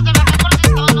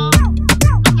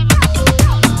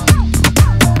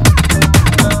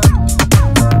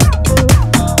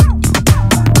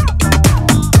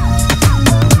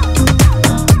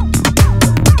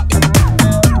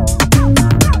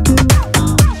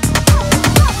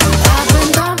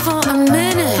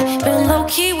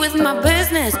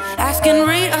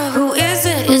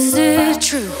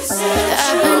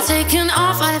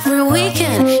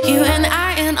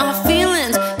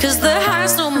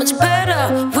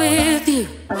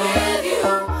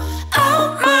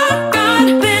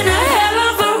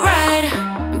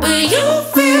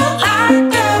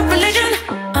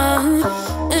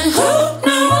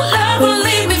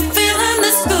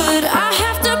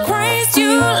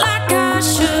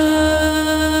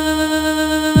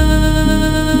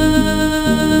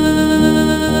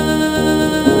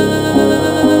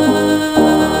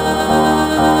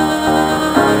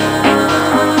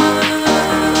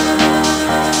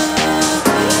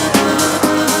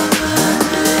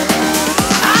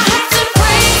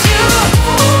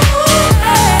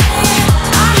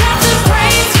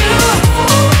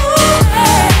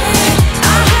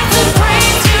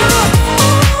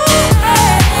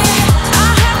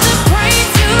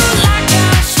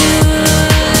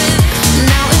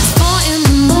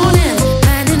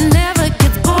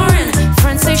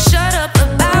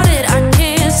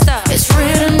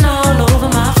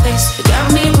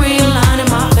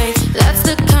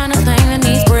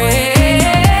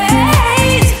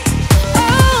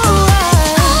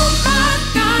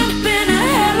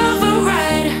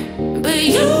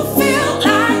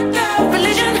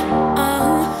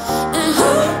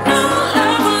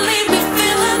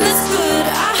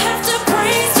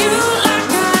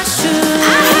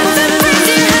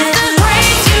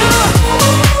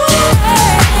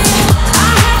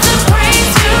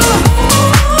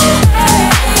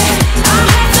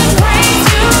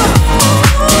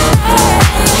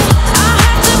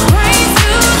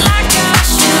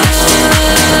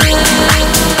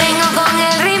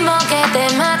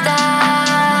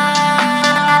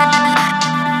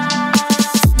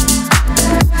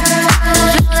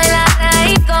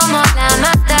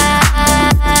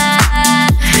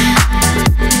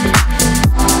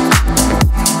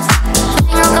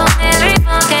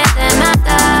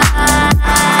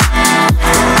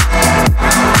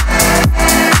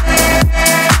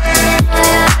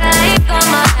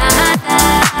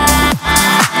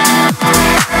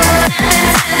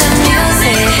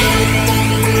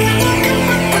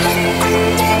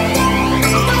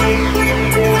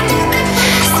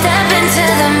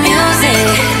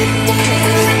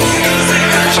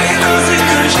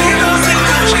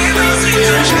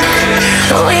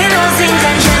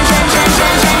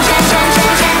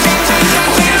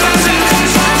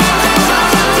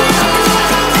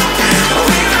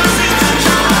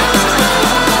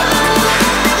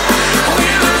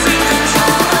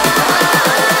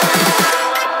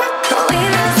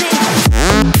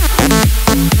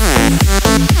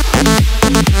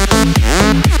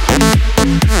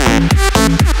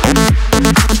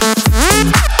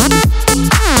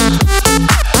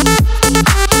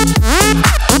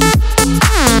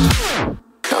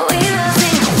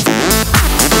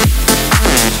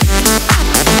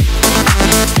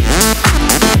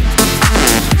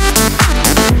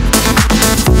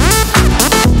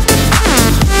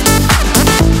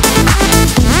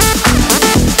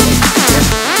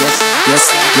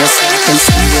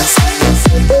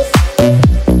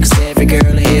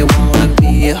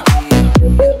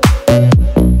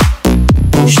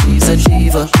 Oh, she's a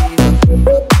diva.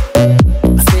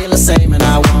 I feel the same and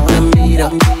I wanna meet her.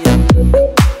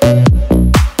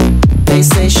 They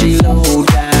say she low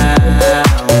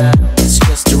down. It's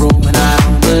just a room and I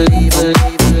don't believe her.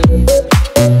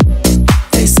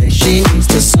 They say she needs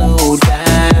to slow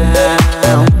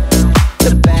down.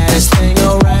 The baddest thing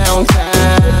around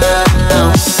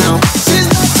town. She's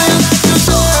nothing like a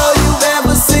girl you've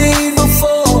ever seen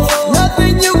before.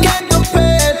 Nothing you can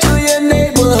compare to your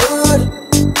neighborhood.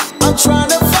 I'm trying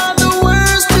to find the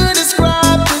words to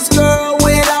describe this girl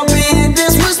without being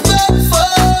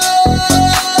disrespectful.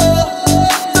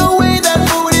 The way that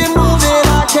booty moving,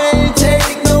 I can't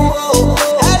take no more.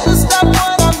 Had to stop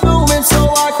what I'm doing so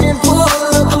I can pull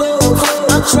her close.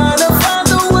 I'm trying to find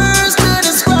the words to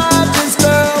describe this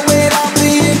girl without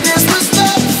being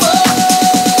disrespectful.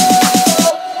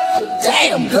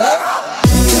 Damn, girl.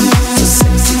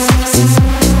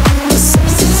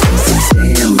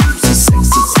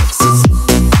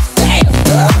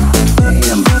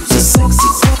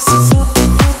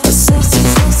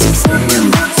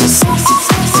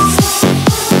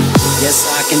 Yes,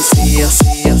 I can see her.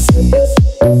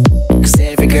 'Cause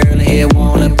every girl here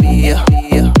wanna be her.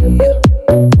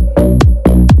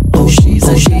 Oh, she's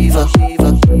a diva.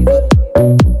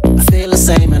 I feel the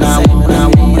same and I wanna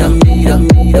meet her.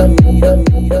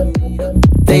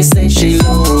 They say she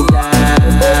low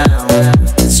down.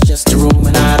 It's just a room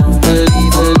and I don't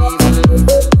believe her.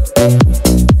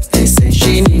 They say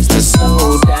she needs to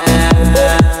slow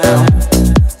down.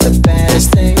 The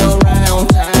baddest thing around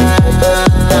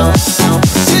town.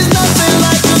 She's nothing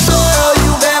like a girl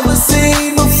you've ever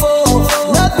seen before.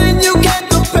 Nothing you can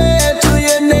compare to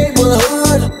your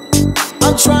neighborhood.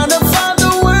 I'm trying to find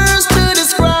the words to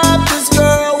describe this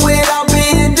girl without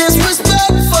being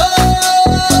disrespectful.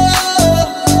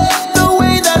 The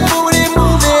way that booty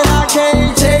moving, I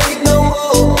can't take no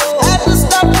more. Had to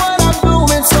stop what I'm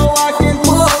doing so I can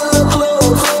pull her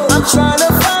close. I'm trying to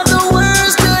find the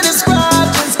words to describe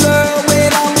this girl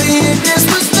without being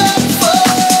disrespectful.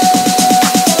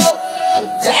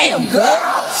 Damn, girl.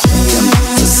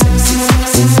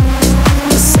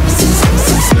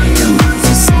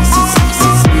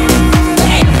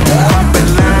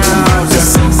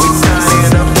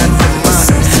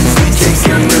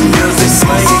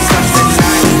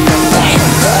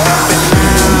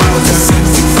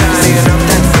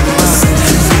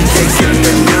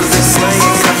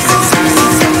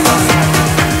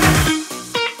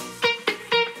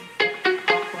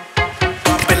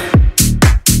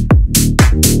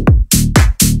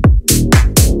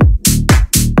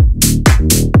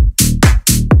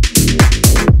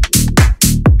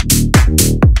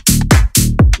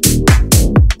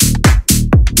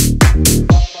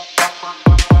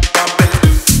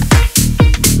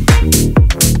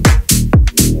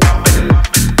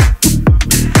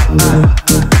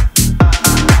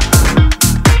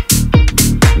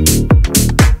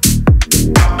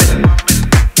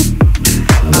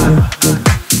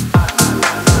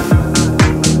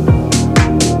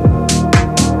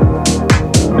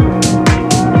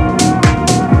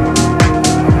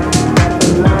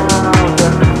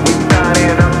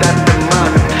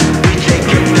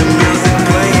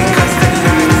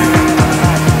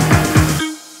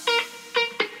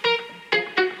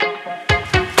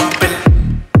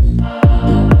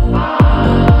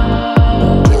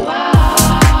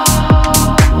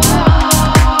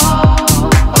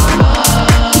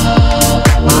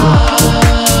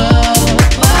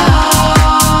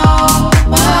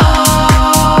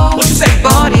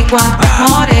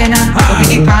 Morena,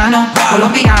 dominicano,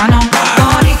 colombiano,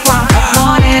 boricua,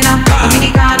 morena,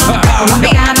 dominicano,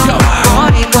 colombiano,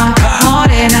 boricua,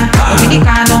 morena,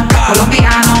 dominicano,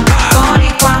 colombiano,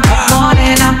 boricua,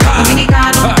 morena,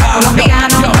 dominicano,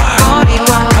 colombiano,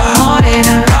 boricua,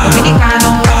 morena,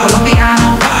 dominicano,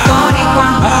 colombiano, boricua,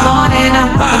 morena,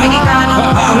 dominicano,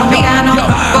 colombiano,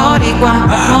 boricua,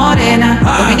 morena,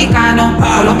 dominicano,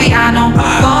 colombiano,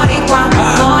 boricua,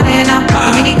 morena,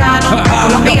 dominicano,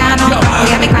 colombiano.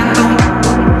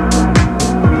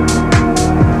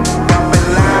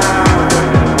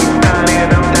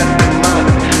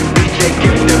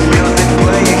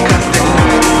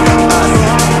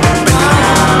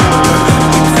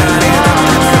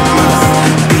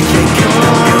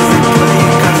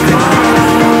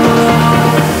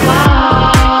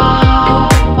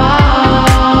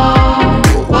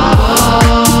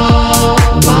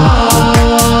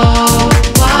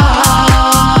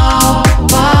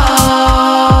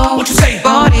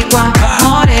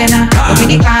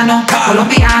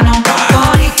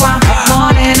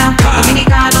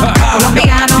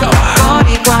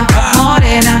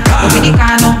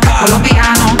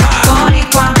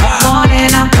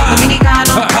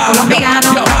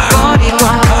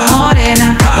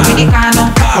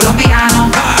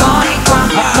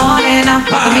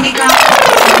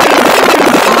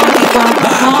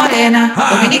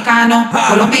 Mexicano,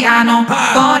 colombiano,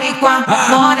 boricua,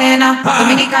 morena,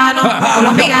 dominicano,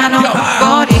 colombiano,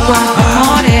 boricua,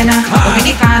 morena,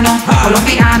 dominicano,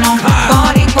 colombiano,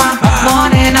 boricua,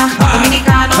 morena,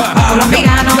 dominicano,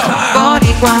 colombiano,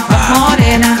 boricua,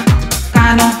 morena,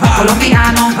 cano,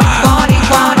 colombiano,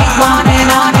 boricua,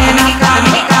 morena, dominicano,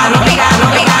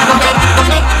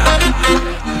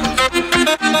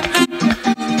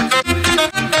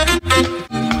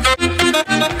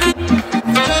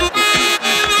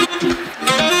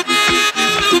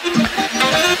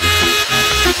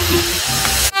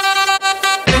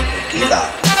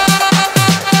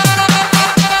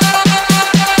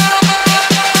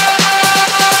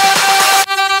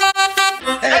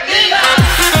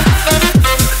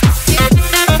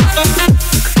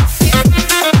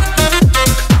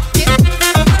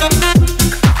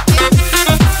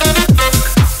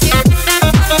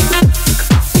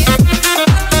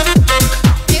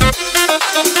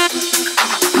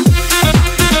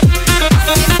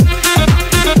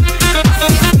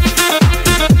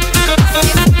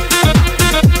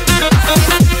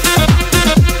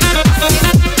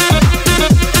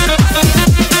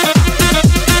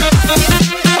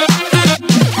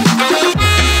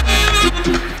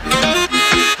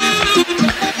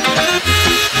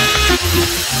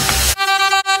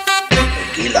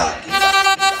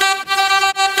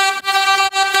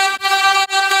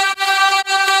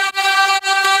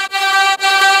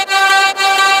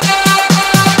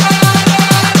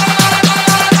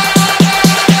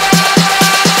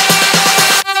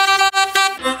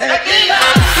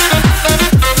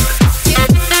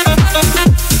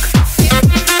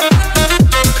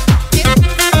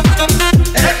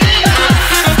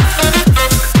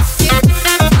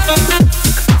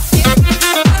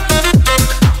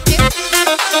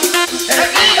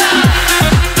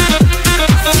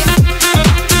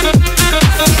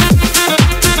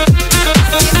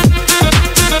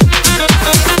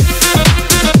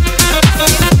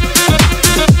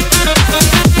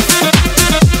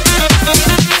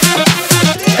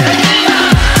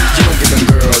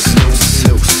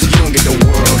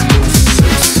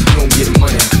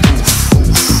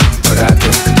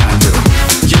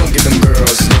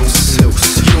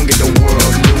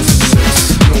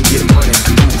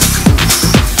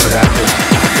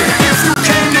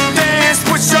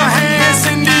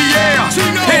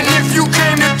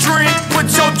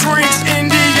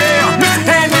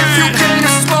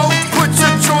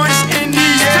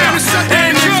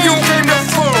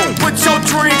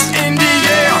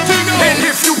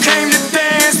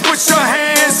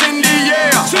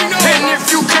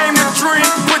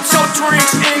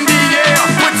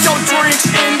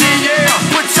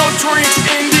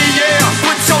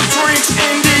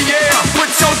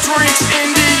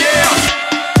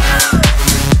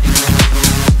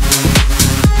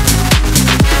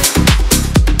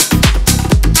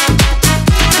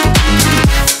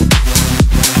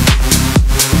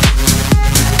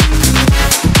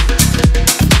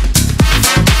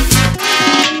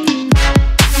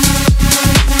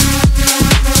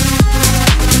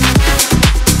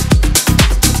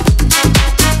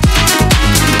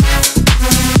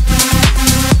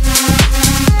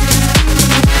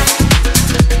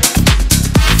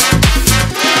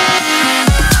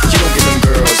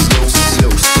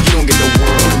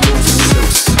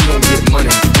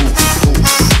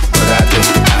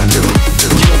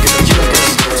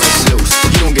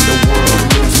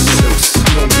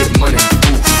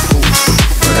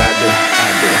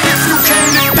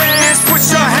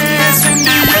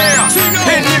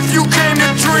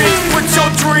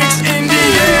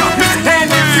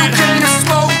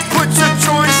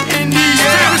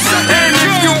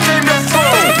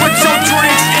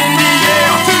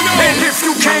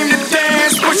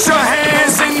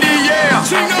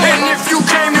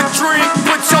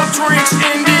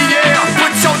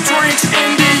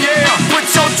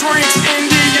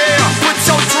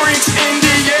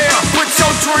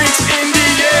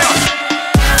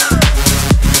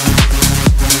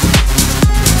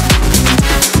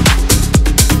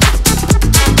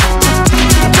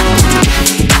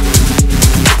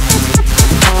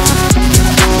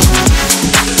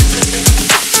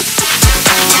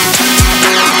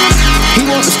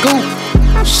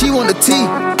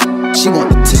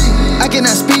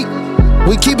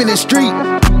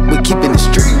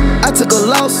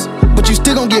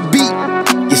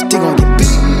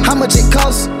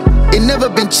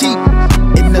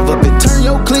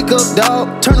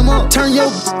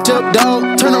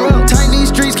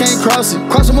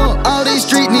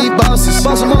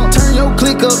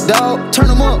 click up, dog. Turn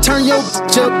them up, turn your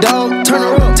bitch up, dog. Turn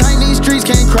her up. Tight these streets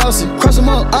can't cross it. Cross them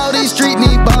up. All these streets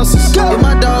need bosses. If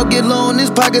my dog get low in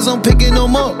his pockets, I'm picking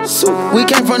them up. We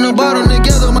came from the bottom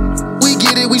together. We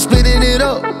get it, we splitting it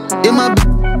up. If my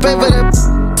pay for that,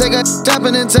 take a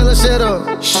stopping and tell her shut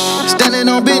up. Standing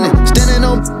on business, standing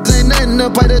on ain't nothing to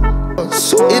pipe that up.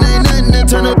 It ain't nothing to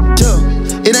turn up.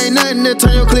 It ain't nothing to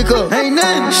turn your click up. Ain't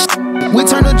nothing. We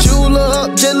turn the jeweler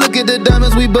up. Just look at the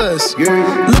diamonds we bust.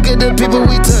 Look at the people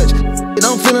we touch. And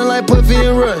I'm feeling like Puffy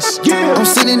and Russ. I'm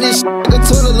sitting this like a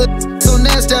toilet. Look so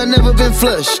nasty, I never been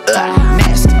flushed.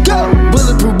 Nasty. Go.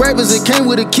 Bulletproof bravers, it came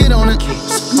with a kid on it.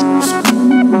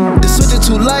 The switch is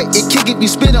too light, it kick if you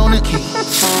spit on it.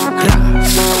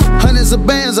 Hundreds of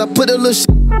bands, I put a little shit.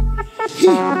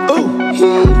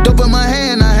 Dope in my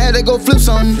hand, I had to go flip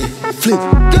something. Flip,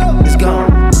 go, it's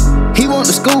gone. He want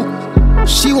the scoop,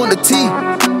 she want the tea.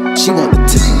 She want the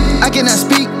tea. I cannot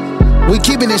speak, we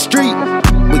keeping it street.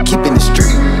 We keeping it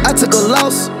street. I took a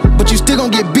loss, but you still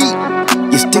gon' get beat.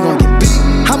 You still gon' get beat.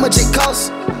 How much it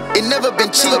costs? It never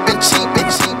been cheap, been cheap, been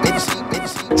cheap, been cheap, been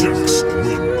cheap.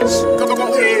 Come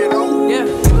on here, though. Yeah.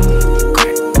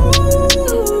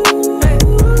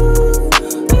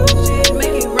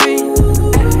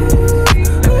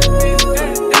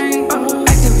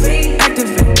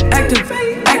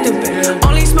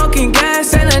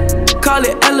 Call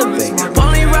it elevate.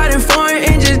 Only riding foreign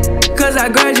engines, cause I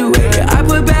graduated. I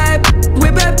put bad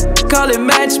with bad, call it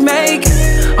matchmaking.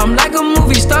 I'm like a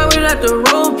movie star without the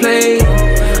role play.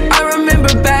 I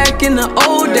remember back in the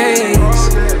old days.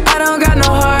 I don't got no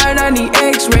heart, I need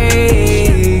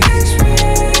x-rays.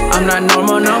 I'm not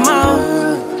normal no more.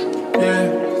 Yeah.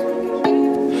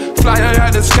 Fly her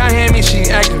out the sky, hand me, she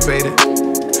activated.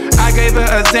 I gave her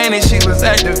a Xanny, she was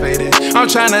activated. I'm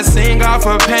tryna sing off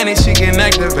her panties, she getting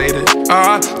activated.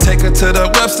 Take her to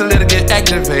the Webster, let her get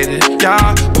activated.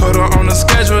 Y'all, put her on the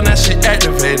schedule, now she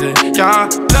activated. Y'all,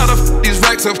 let her these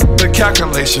racks up the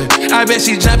calculation. I bet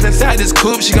she jump inside this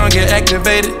coupe, she gon' get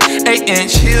activated.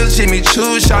 8-inch heels, Jimmy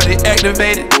Choo, shawty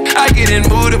activated. I get in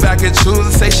mood if I could choose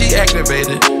and say she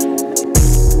activated.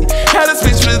 Had to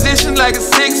switch position like a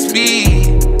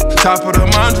 6-speed. Top of the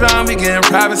Mondrian, we getting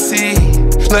privacy.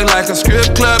 Look like a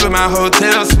strip club in my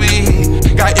hotel suite.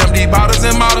 Got empty bottles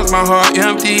and models, my heart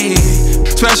empty.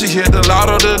 Swear she hit the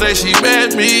lotto the day she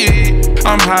met me.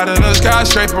 I'm hot in the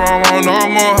skyscraper, I want no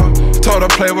more. Told her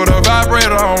play with a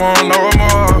vibrator, I want no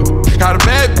more. Got a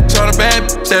bad bitch on a bad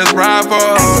bitch, that's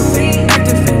rival.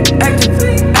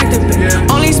 Activate. Yeah.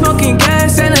 Only smoking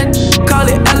gas and a call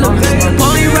it elevate.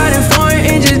 Only riding foreign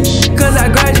engines, cause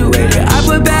I graduated. I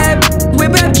put bad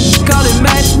with bad, call it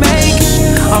matchmaking.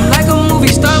 I'm like a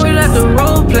movie star without the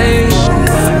role play.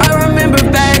 I remember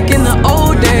back in the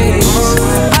old days.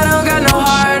 I don't got no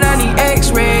heart, I need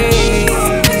x-rays.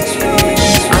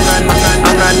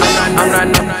 I'm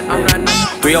not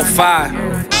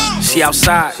 305, she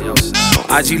outside,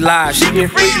 IG Live. She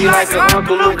get freaky like an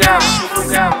Uncle Luke out.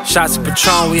 Shots of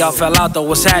Patron, we all fell out though,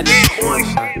 what's happening?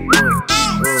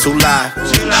 Too live,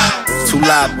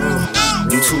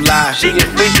 you too live. She get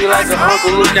freaky like an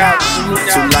Uncle Luke out.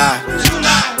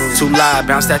 Too live,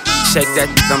 bounce that, shake that.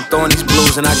 I'm throwing these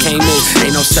blues and I can't miss.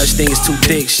 Ain't no such thing as too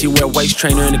thick. She wear waist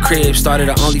trainer in the crib. Started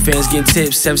her OnlyFans getting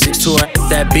tips. 762 her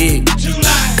that big.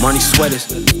 Money sweaters,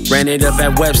 ran it up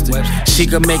at Webster. She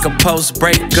could make a post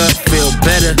break up, feel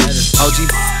better. OG,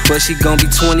 but she gon' be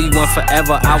 21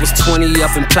 forever. I was 20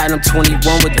 up in platinum, 21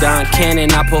 with Don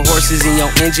Cannon. I put horses in your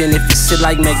engine if you sit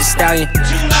like Meg Thee Stallion.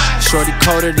 Shorty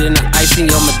colder than the ice in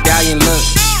your medallion. Look,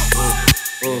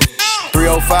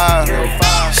 305,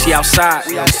 she outside,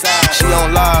 she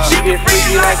on live. She get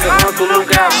freaky like an Uncle Luke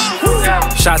out.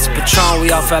 Shots of Patron, we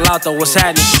all fell out though, what's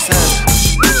happening?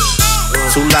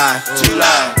 Too live.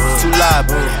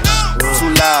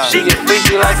 She get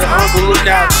freaky like an Uncle Luke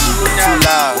out.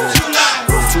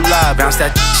 Too live, bounce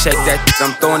that, shake that.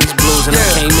 I'm throwing these blues and I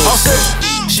can't miss.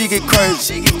 She get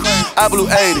crazy, I blew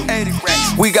 80.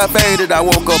 We got faded, I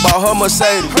woke up out her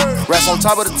Mercedes. Racks on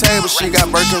top of the table, she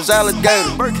got Birkin's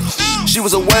alligator. She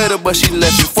was a waiter, but she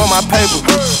left it for my paper.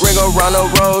 Ring around her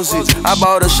roses, I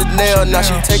bought her Chanel, now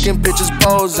she taking pictures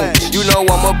posing. You know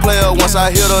I'm a player, once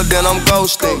I hit her, then I'm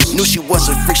ghosting. Knew she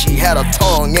was a freak, she had a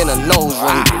tongue in her nose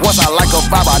ring. Once I like her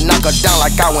vibe, I knock her down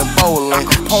like I went bowling.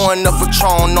 Pouring up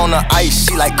Patron on the ice,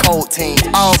 she like cold team.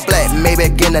 All black,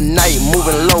 Maybach in the night,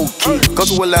 moving low key. Go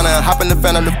to Atlanta and hop in the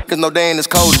Phantom, cause no they ain't as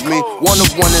cold as me. One of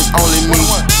one is only me.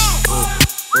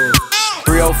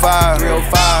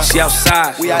 305, she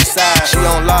outside, we outside, she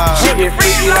on live. She get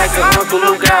freaky like an Uncle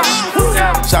Luke out.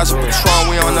 Shots of Patron,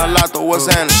 we on the lot though, what's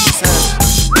happening?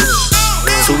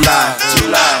 Too live,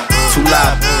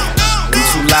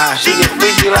 Too live. She get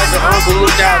freaky like an uncle,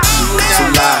 look out. Too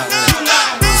live.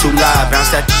 Too live.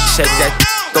 Bounce that, shake that,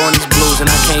 throwing these blues and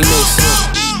I can't miss.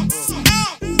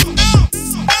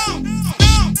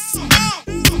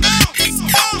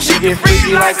 She get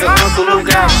freaky like an uncle, look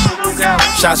out.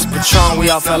 Shots of Patron, we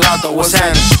all fell out though, what's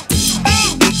happening?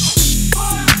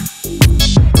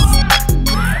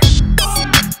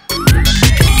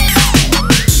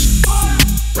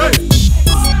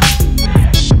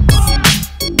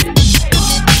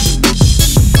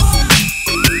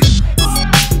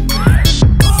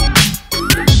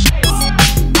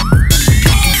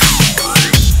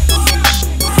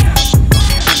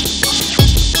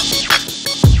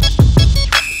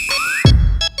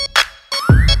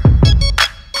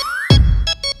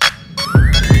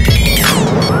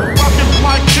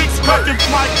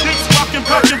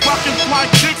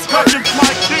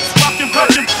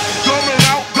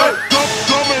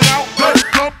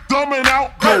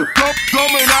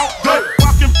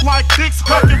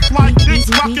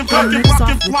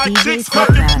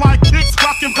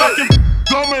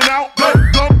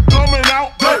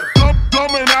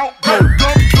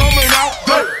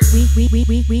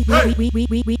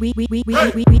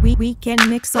 Weekend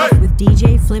mix off with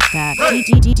DJ Flip That.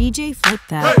 DJ Flip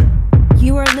That.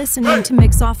 You are listening to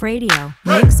Mix Off Radio.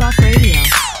 Mix Off Radio.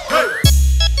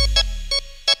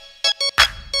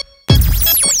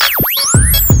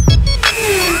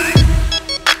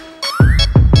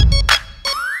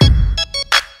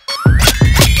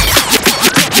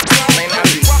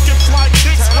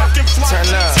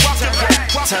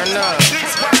 Turn up.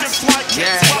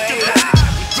 Yeah.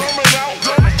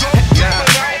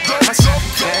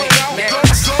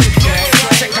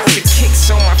 Check out the kicks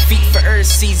on my feet for every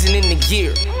season in the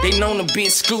year. They known to be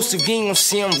exclusive, you ain't gon'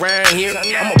 see them round here.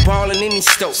 I'm a ballin' in these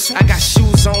stokes. I got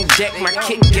shoes on deck, my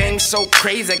kick game so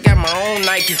crazy. I got my own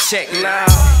Nike check now.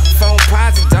 Phone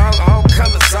posit, dog, all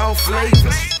colors, all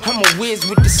flavors. I'm a whiz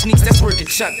with the sneaks, that's worth the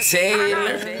Chuck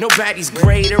Taylor. Nobody's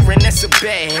greater, and that's a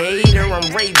bad hater.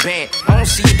 I'm Ray-Ban, I don't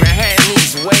see you behind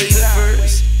these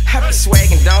wafers. I be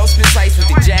swaggin' dog, spit ice with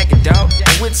the jacket dog.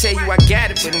 I would tell you I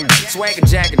got it, but swagger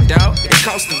jacket dog. It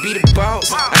costs to be the boss.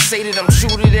 I say that I'm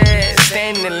true to that,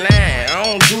 standing in line. I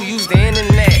don't use the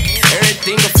internet.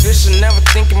 Everything official, never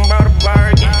thinking about a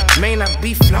bargain. May not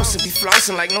be flossing, be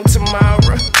flossing like no tomorrow.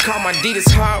 Call my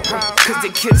Adidas hard, cause they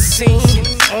could've seen.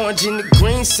 Orange and the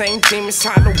green, same theme, it's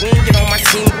hard to win. Get on my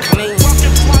team clean.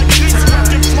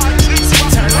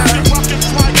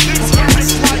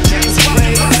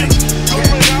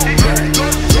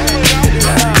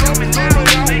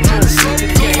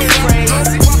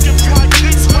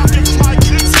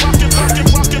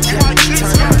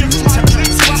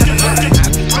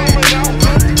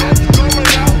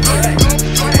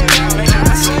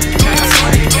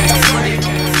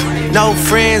 No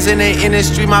friends in the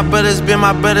industry, my brothers been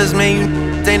my brothers, man.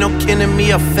 You ain't no kin to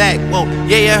me, a fact. Whoa,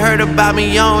 yeah, you heard about me,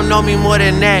 you don't know me more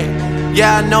than that.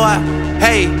 Yeah, I know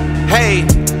hey,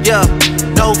 yeah.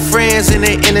 No friends in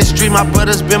the industry, my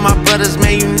brothers been my brothers,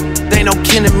 man. You ain't no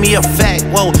kin to me, a fact.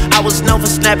 Whoa, I was known for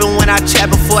snapping when I chat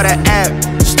before the app.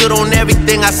 Stood on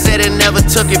everything I said and never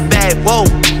took it back. Whoa,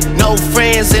 no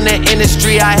friends in the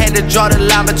industry, I had to draw the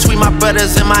line between my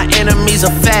brothers and my enemies,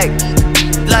 a fact.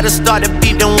 Let us start the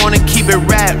beat, don't wanna keep it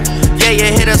rap. Yeah, you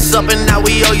hit us up and now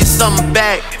we owe you something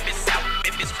back.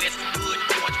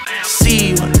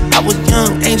 See you, I was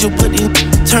young angel, but you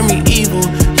turned me evil.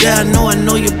 Yeah, I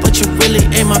know you, but you really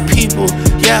ain't my people.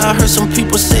 Yeah, I heard some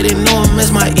people say they know him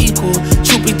as my equal.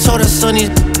 Truth be told, us son, these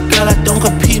girl, I don't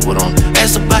compete with them.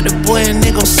 Ask about the boy and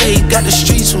they gon' say he got the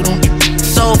streets with him.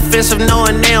 So offensive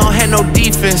knowing they don't have no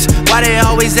defense. Why they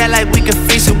always act like we can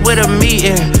fix it with a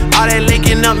meeting? All that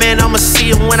linking up, man, I'ma see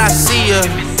you when I see you.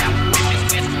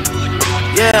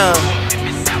 Yeah.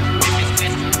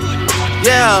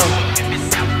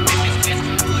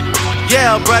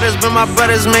 Yeah, brothers been my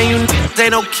brothers, man, you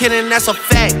ain't no kidding, that's a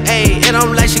fact, ayy. And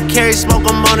I'm like she carry smoke,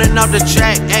 I'm on and off the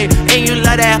track, ayy. And you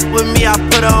love that with me, I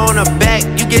put her on her back.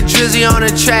 You get drizzy on the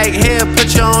track, here,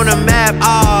 put you on the map.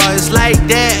 Oh, it's like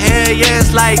that, hell yeah,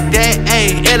 it's like that,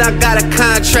 ayy. And I got a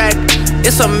contract,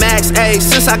 it's a max, ayy.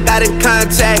 Since I got in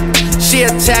contact, she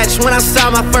attached. When I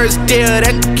saw my first deal,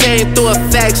 that came through a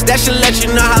fax. That should let you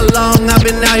know how long I've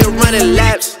been out here running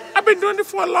laps. I've been doing it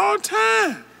for a long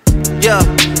time. Yeah,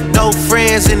 no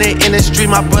friends in the industry,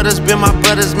 my brothers been my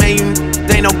brothers, man, you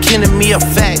ain't no kin to me, a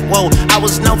fact. Whoa, I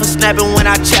was known for snapping when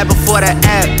I chat before the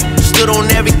app. Stood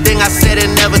on everything I said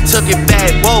and never took it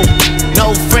back. Whoa,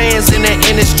 no friends in the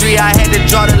industry, I had to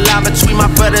draw the line between my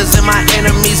brothers and my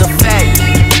enemies, a fact.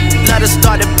 Let us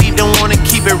start the beat, don't wanna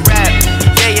keep it rap.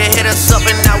 Yeah, you hit us up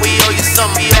and now we owe you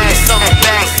something back.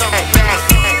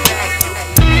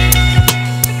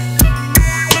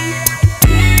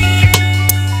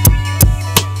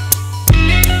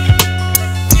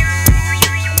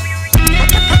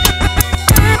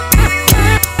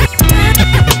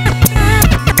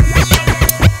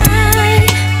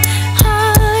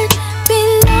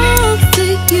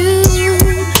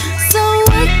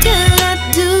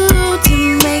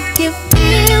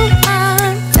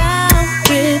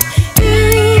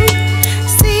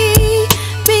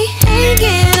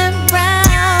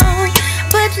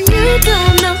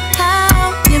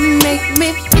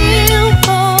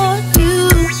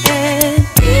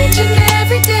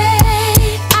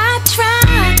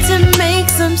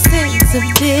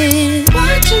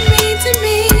 you mean to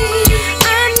me.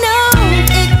 I know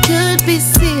it could be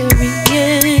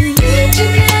serious. Each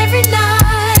and every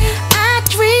night I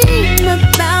dream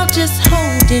about just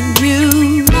holding you.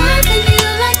 Loving you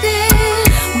like this.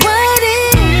 What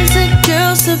is a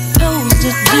girl supposed to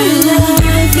do? I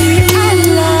love you. I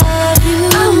love you.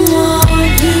 I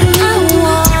want you. I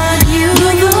want you.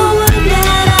 You're the one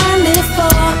that I live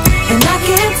for, and I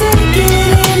can't take it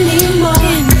anymore.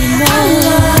 I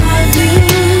love you.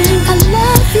 I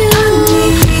love you. I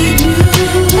need you.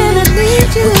 And I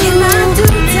need you. What can I do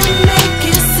to make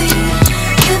you see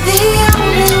you're the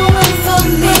only one for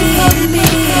me?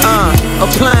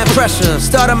 Applying pressure,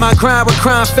 started my grind with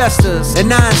crime festers, and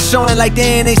now it's showing like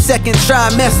they in they second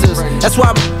trimesters. That's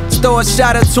why throw a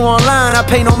shot or two online. I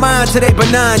pay no mind to they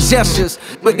benign gestures.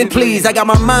 But then please, I got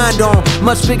my mind on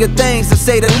much bigger things, to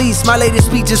say the least. My latest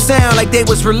speeches sound like they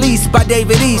was released by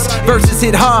David East. Verses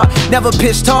hit hard, never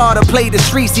pitched hard or played the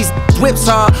streets. These whips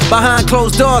hard, behind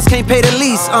closed doors, can't pay the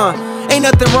lease. Ain't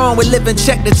nothing wrong with living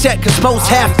check to check, cause most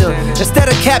have to. Instead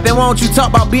of capping, why don't you talk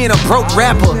about being a broke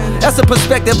rapper? That's a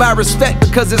perspective I respect,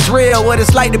 because it's real what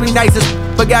it's like to be nice as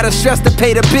but gotta stress to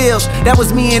pay the bills. That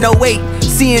was me in 08,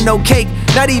 seeing no cake.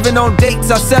 Not even on dates,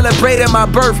 I celebrated my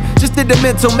birth. Just did the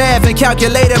mental math and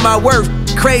calculated my worth.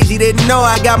 Crazy, didn't know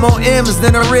I got more M's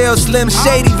than a real Slim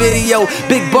Shady video.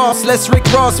 Big boss, let's Rick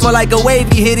Ross, smell like a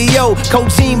wavy hitty-yo.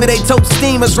 Coaching, they tote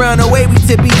steamers round the way we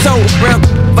tippy toe. Round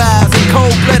vibes and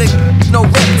cold-blooded, no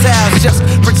reptiles, just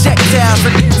projectiles.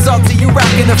 Salty, you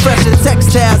rockin' the fresher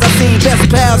textiles. I seen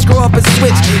best pals grow up and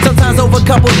switch, sometimes over a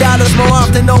couple dollars, more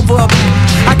often over a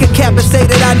I could cap and say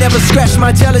that I never scratched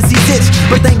my jealousy's itch,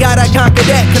 but thank God I conquered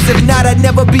that, cause if not I'd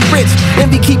never be rich.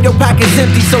 Envy keep your pockets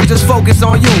empty, so just focus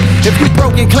on you. If you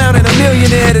broken, clowning a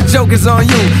millionaire, the joke is on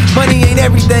you. Money ain't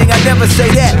everything, I never say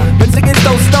that, but to get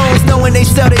those stones knowing they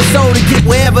sell their soul to get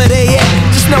wherever they at.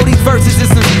 Just know these verses is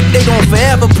some they gon'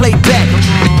 forever play back.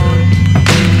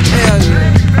 Hell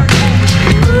yeah.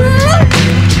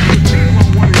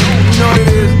 You know what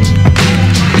it is.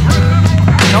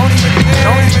 Don't even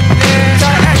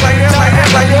try to act like this,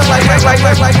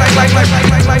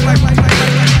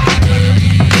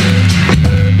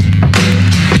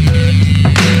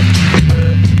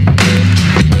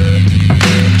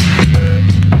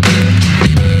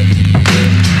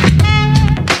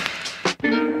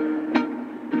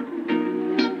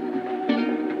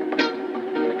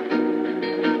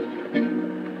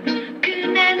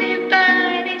 Can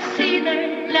anybody see the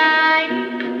light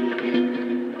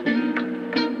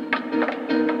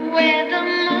where the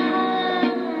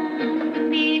moon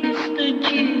meets the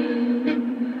dew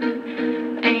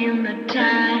and the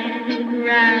tide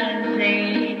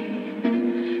rising?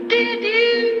 Did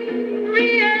you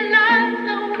realize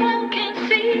no one can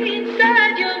see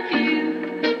inside your view?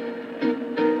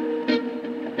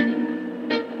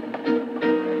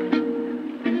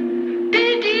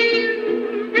 Did you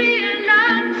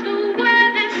realize where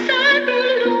the sun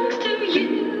belongs to you?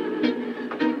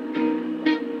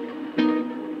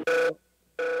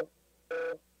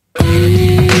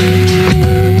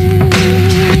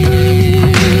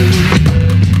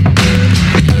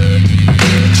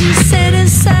 She said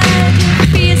inside your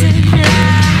prison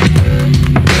life,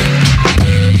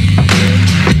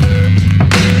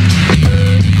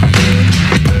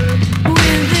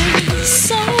 with its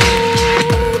soul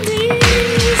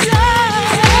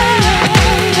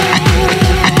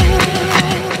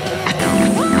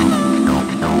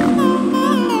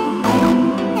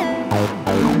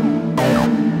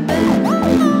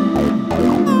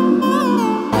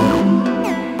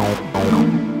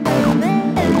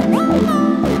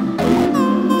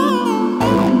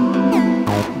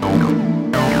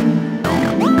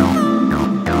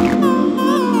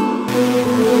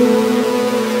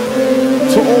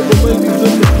To all the ladies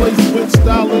in the place with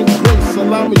style and grace,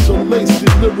 allow me to lace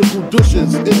these lyrical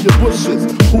douches in your bushes,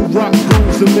 who rock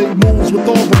grooves and make moves with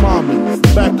all the mommies.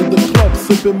 Back of the club,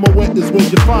 sipping Moet is where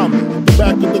you find me. The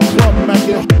back of the club,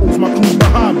 macking hoes, my crew's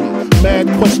behind me. Mad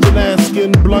question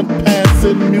asking, blunt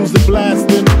passing, music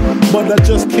blasting, but I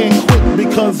just can't quit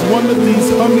because one of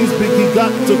these homies Biggie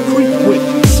got to creep with,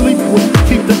 sleep with,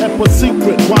 keep the ep a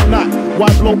secret. Why not? Why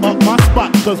blow up my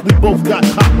spot? Cause we both got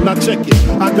hot. Now check it.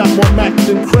 I got more Mac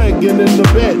than Craig and in the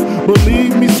bed.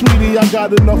 Believe me, sweetie, I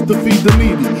got enough to feed the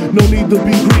needy. No need to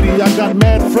be greedy. I got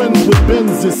mad friends with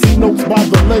Benzes. See notes by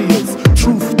the layers.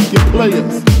 True f***ing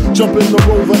players. Jump in the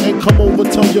Rover and come over.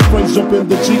 Tell your friends jump in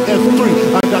the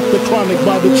GS3. I got the chronic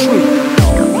by the tree.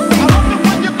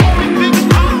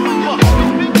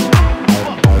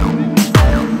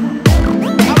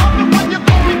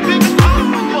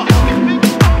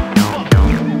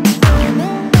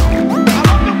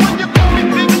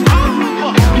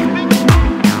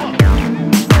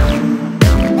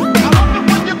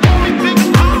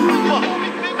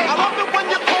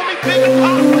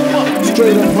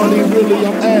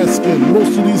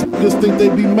 they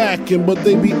be macking, but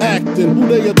they be acting. Who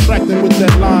they attracting with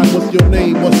that line? What's your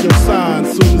name? What's your sign?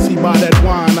 Soon as he buy that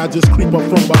wine, I just creep up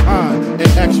from behind and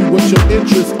ask you what your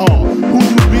interests are. Who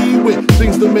you be with?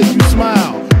 Things that make you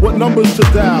smile. What numbers to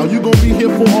dial? You gon' be here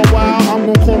for a while. I'm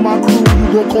gon' call my crew. You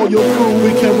gon' call your crew.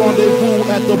 We can rendezvous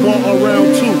at the bar around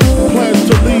 2. Plans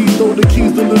to leave. Throw the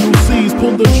keys to little C's.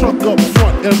 Pull the truck up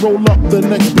front and roll up the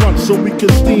next blunt so we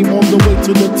can steam on the way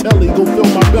to the telly. Go fill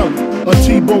my belly. A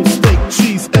T-bone steak,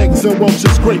 cheese, eggs, and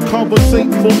Welch's grape. Conversate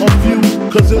for a few,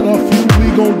 cause in a few we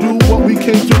gon' do what we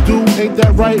came to do. Ain't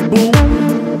that right, boo?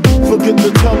 Forget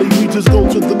the telly, we just go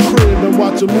to the crib and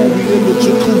watch a movie in the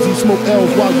jacuzzi. Smoke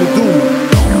L's while you do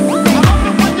it.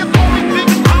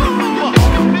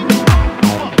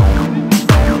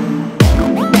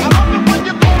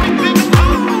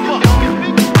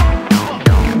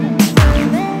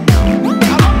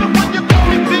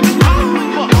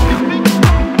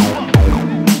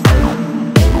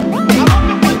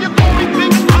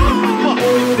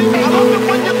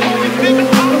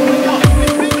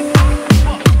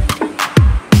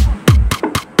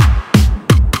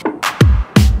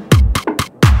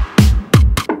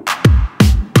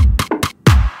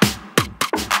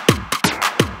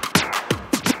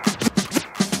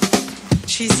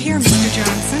 She's here, Mr.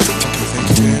 Johnson. Okay, thank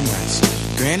you very much.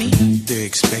 Granny, they're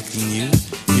expecting you.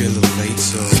 You're a little late,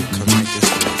 so come right this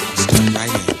way. Start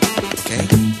right in, okay?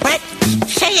 What?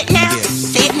 Say it now. Yes.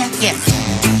 Say it now. Yes.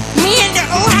 Me and the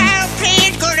Ohio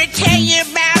player's gonna tell you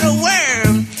about a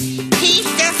worm. He's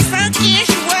the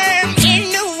funkiest worm in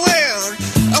the world.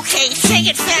 Okay, sing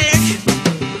it, fellas.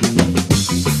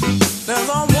 There's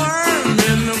a worm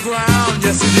in the ground,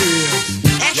 yes it is.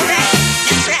 That's right.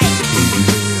 That's right.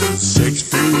 6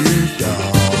 feet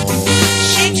down.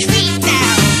 6 feet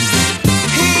down.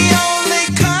 He only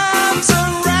comes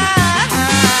around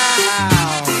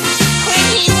when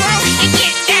he wants to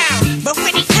get down, but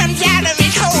when he comes out of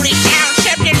his hole, it sounds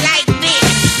something like this.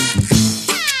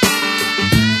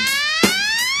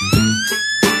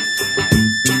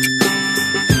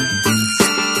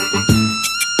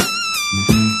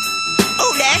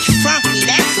 Oh, that's funky.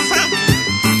 That's funky.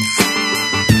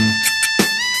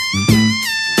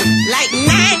 Like 9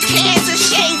 cans of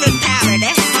shaving powder.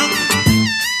 That's funky.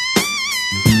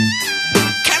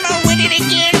 Come on with it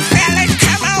again, fellas.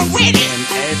 Come on with it.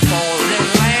 A foreign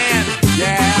land,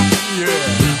 yeah, yeah.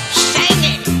 Sing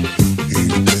it.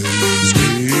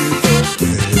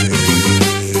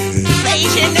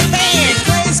 Bass in the band.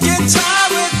 Plays guitar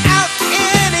without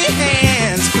any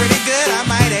hands. Pretty good, I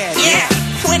might add. Yeah.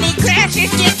 When he grabs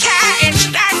his guitar and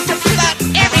starts to pluck,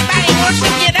 everybody wants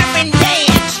to get up and dance.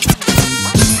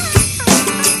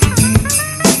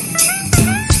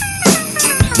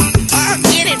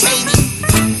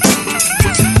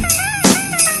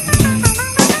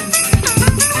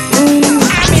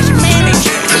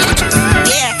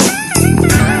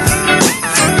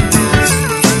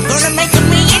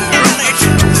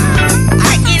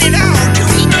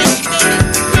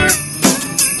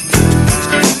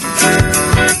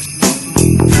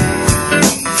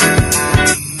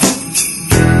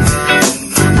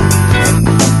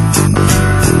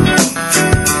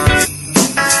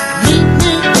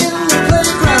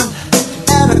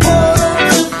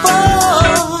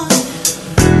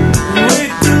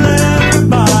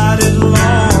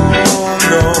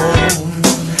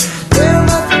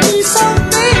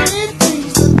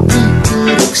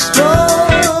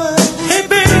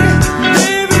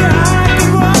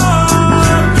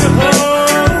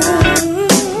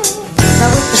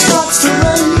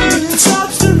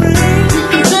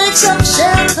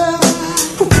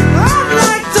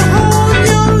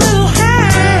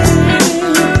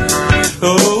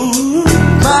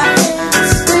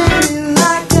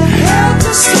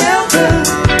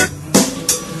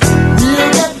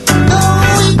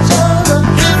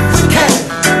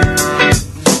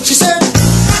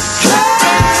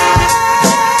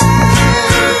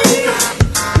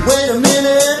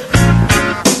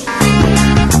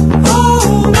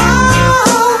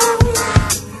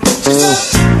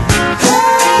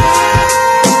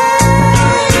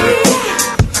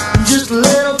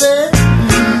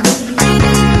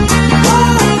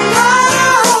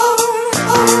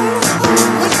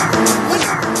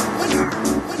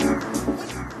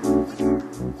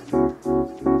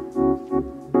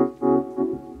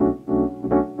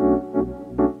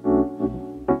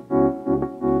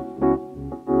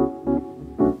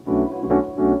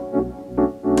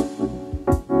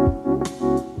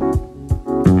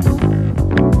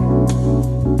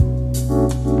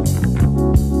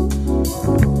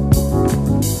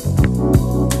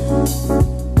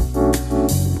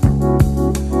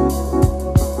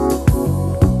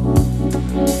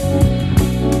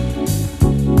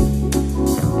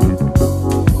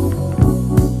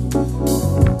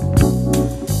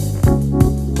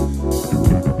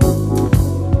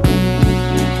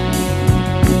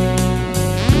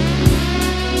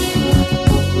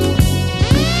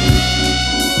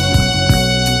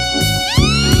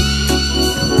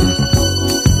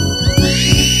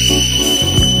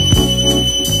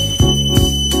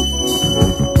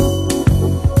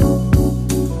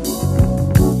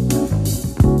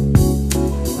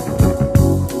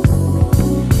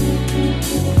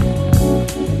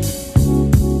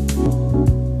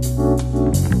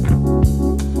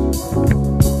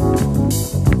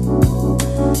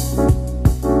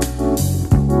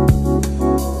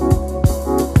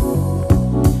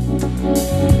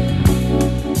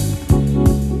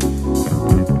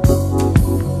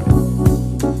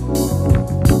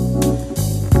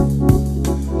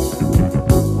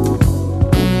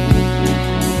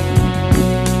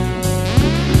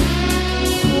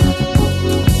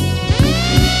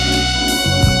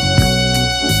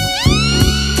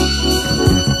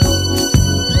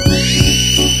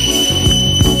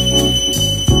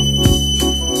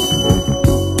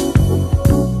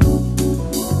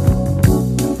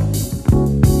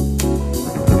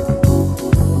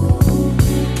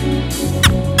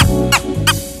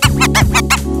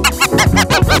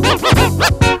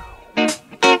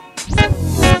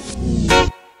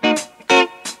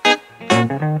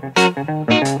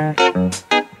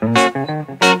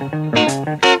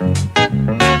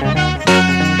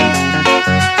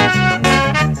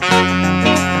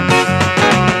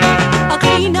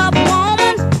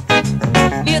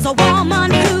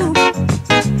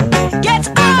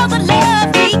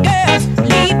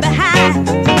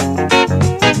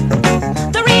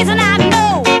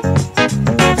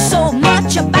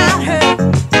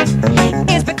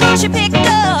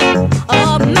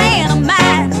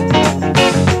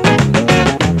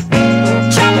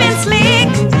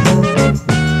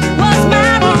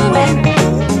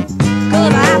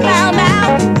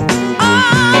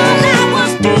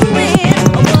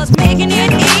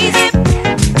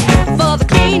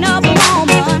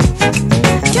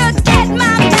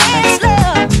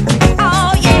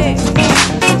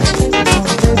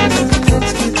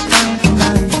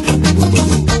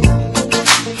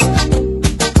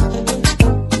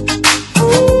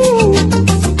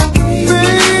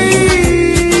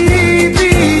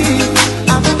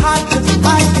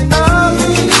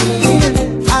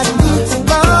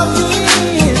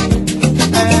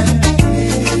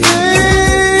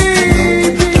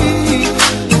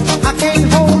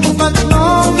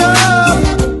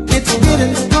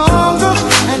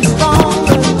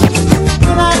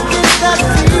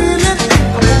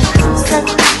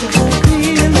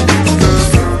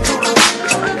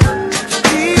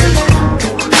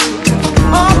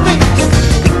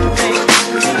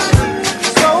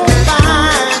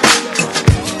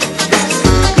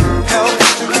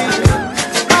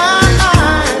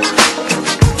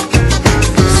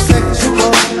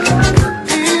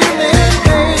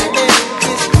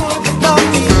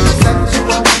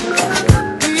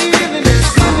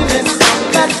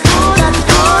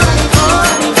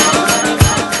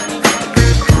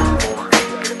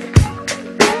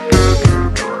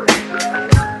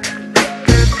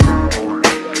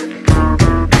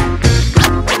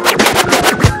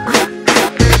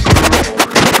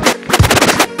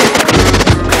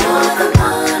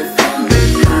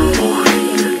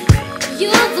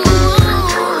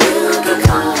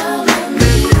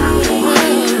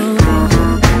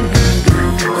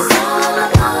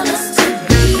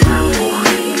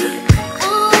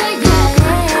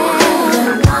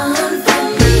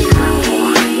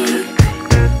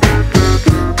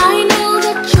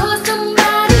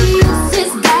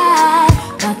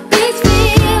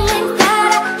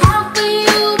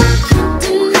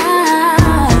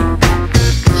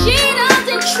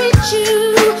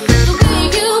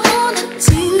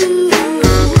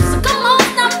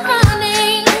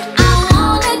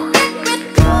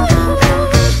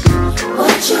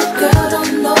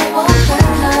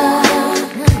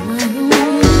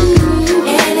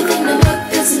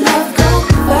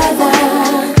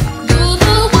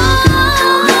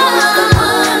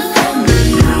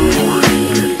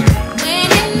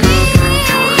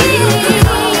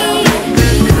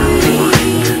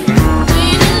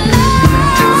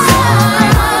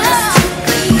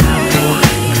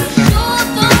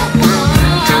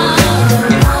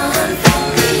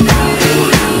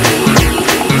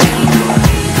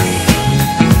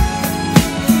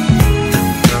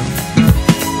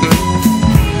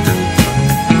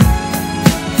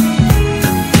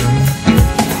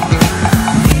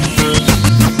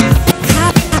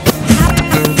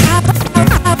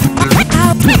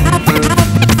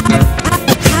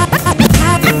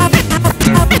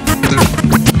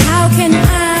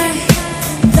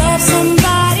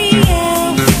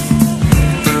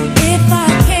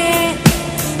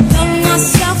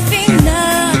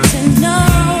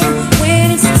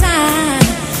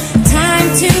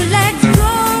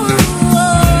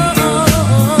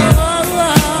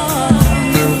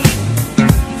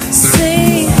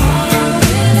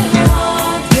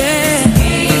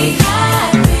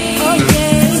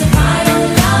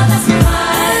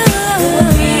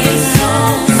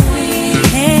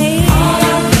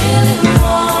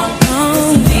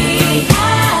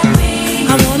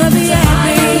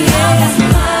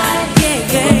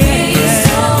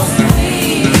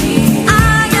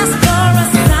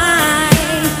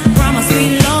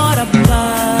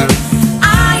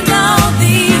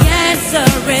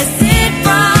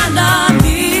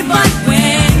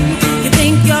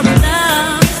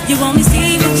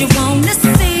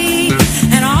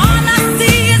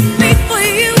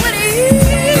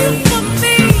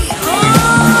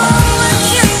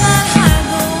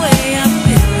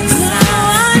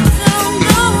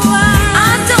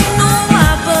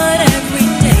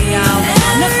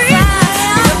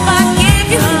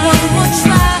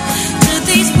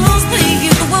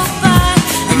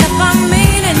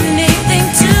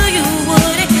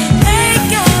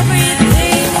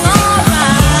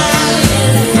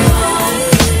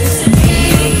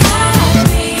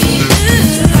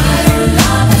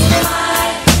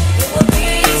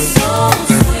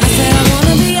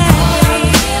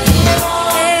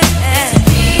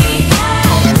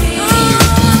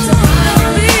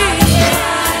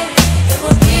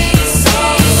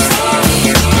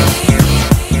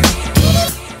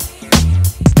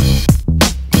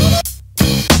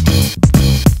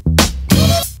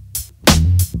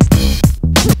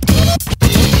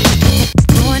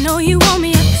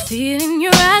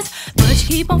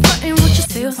 keep on fronting what you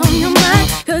say was on your mind.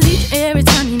 Cause each and every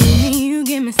time you need me, you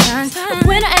give me signs. But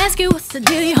when I ask you what's the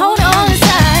deal, you hold on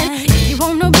inside. If you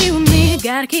wanna be with me, you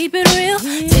gotta keep it real.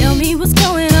 Tell me what's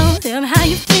going on, tell me how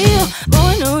you feel.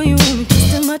 Boy, I know you want me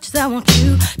just as much as I want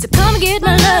you. So come and get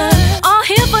my love, all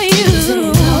here for you.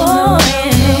 Oh,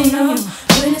 yeah, no,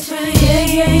 when it's really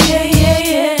yeah.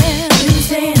 You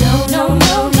say no, no.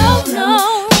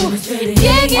 When it's really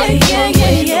yeah.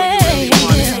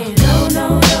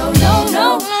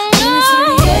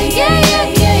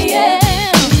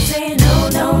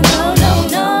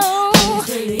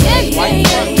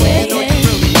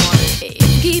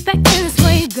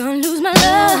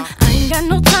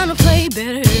 No time to play,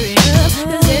 better hurry up.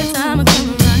 Cause every time I come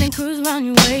around and cruise around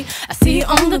your way, I see you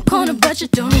on the corner, but you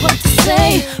don't know what to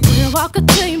say. When I walk up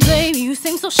to you, baby, you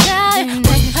seem so shy.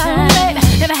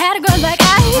 Never had a girl like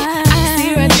I can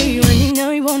see right through you, and you know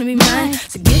you wanna be mine.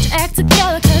 So get your act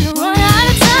together.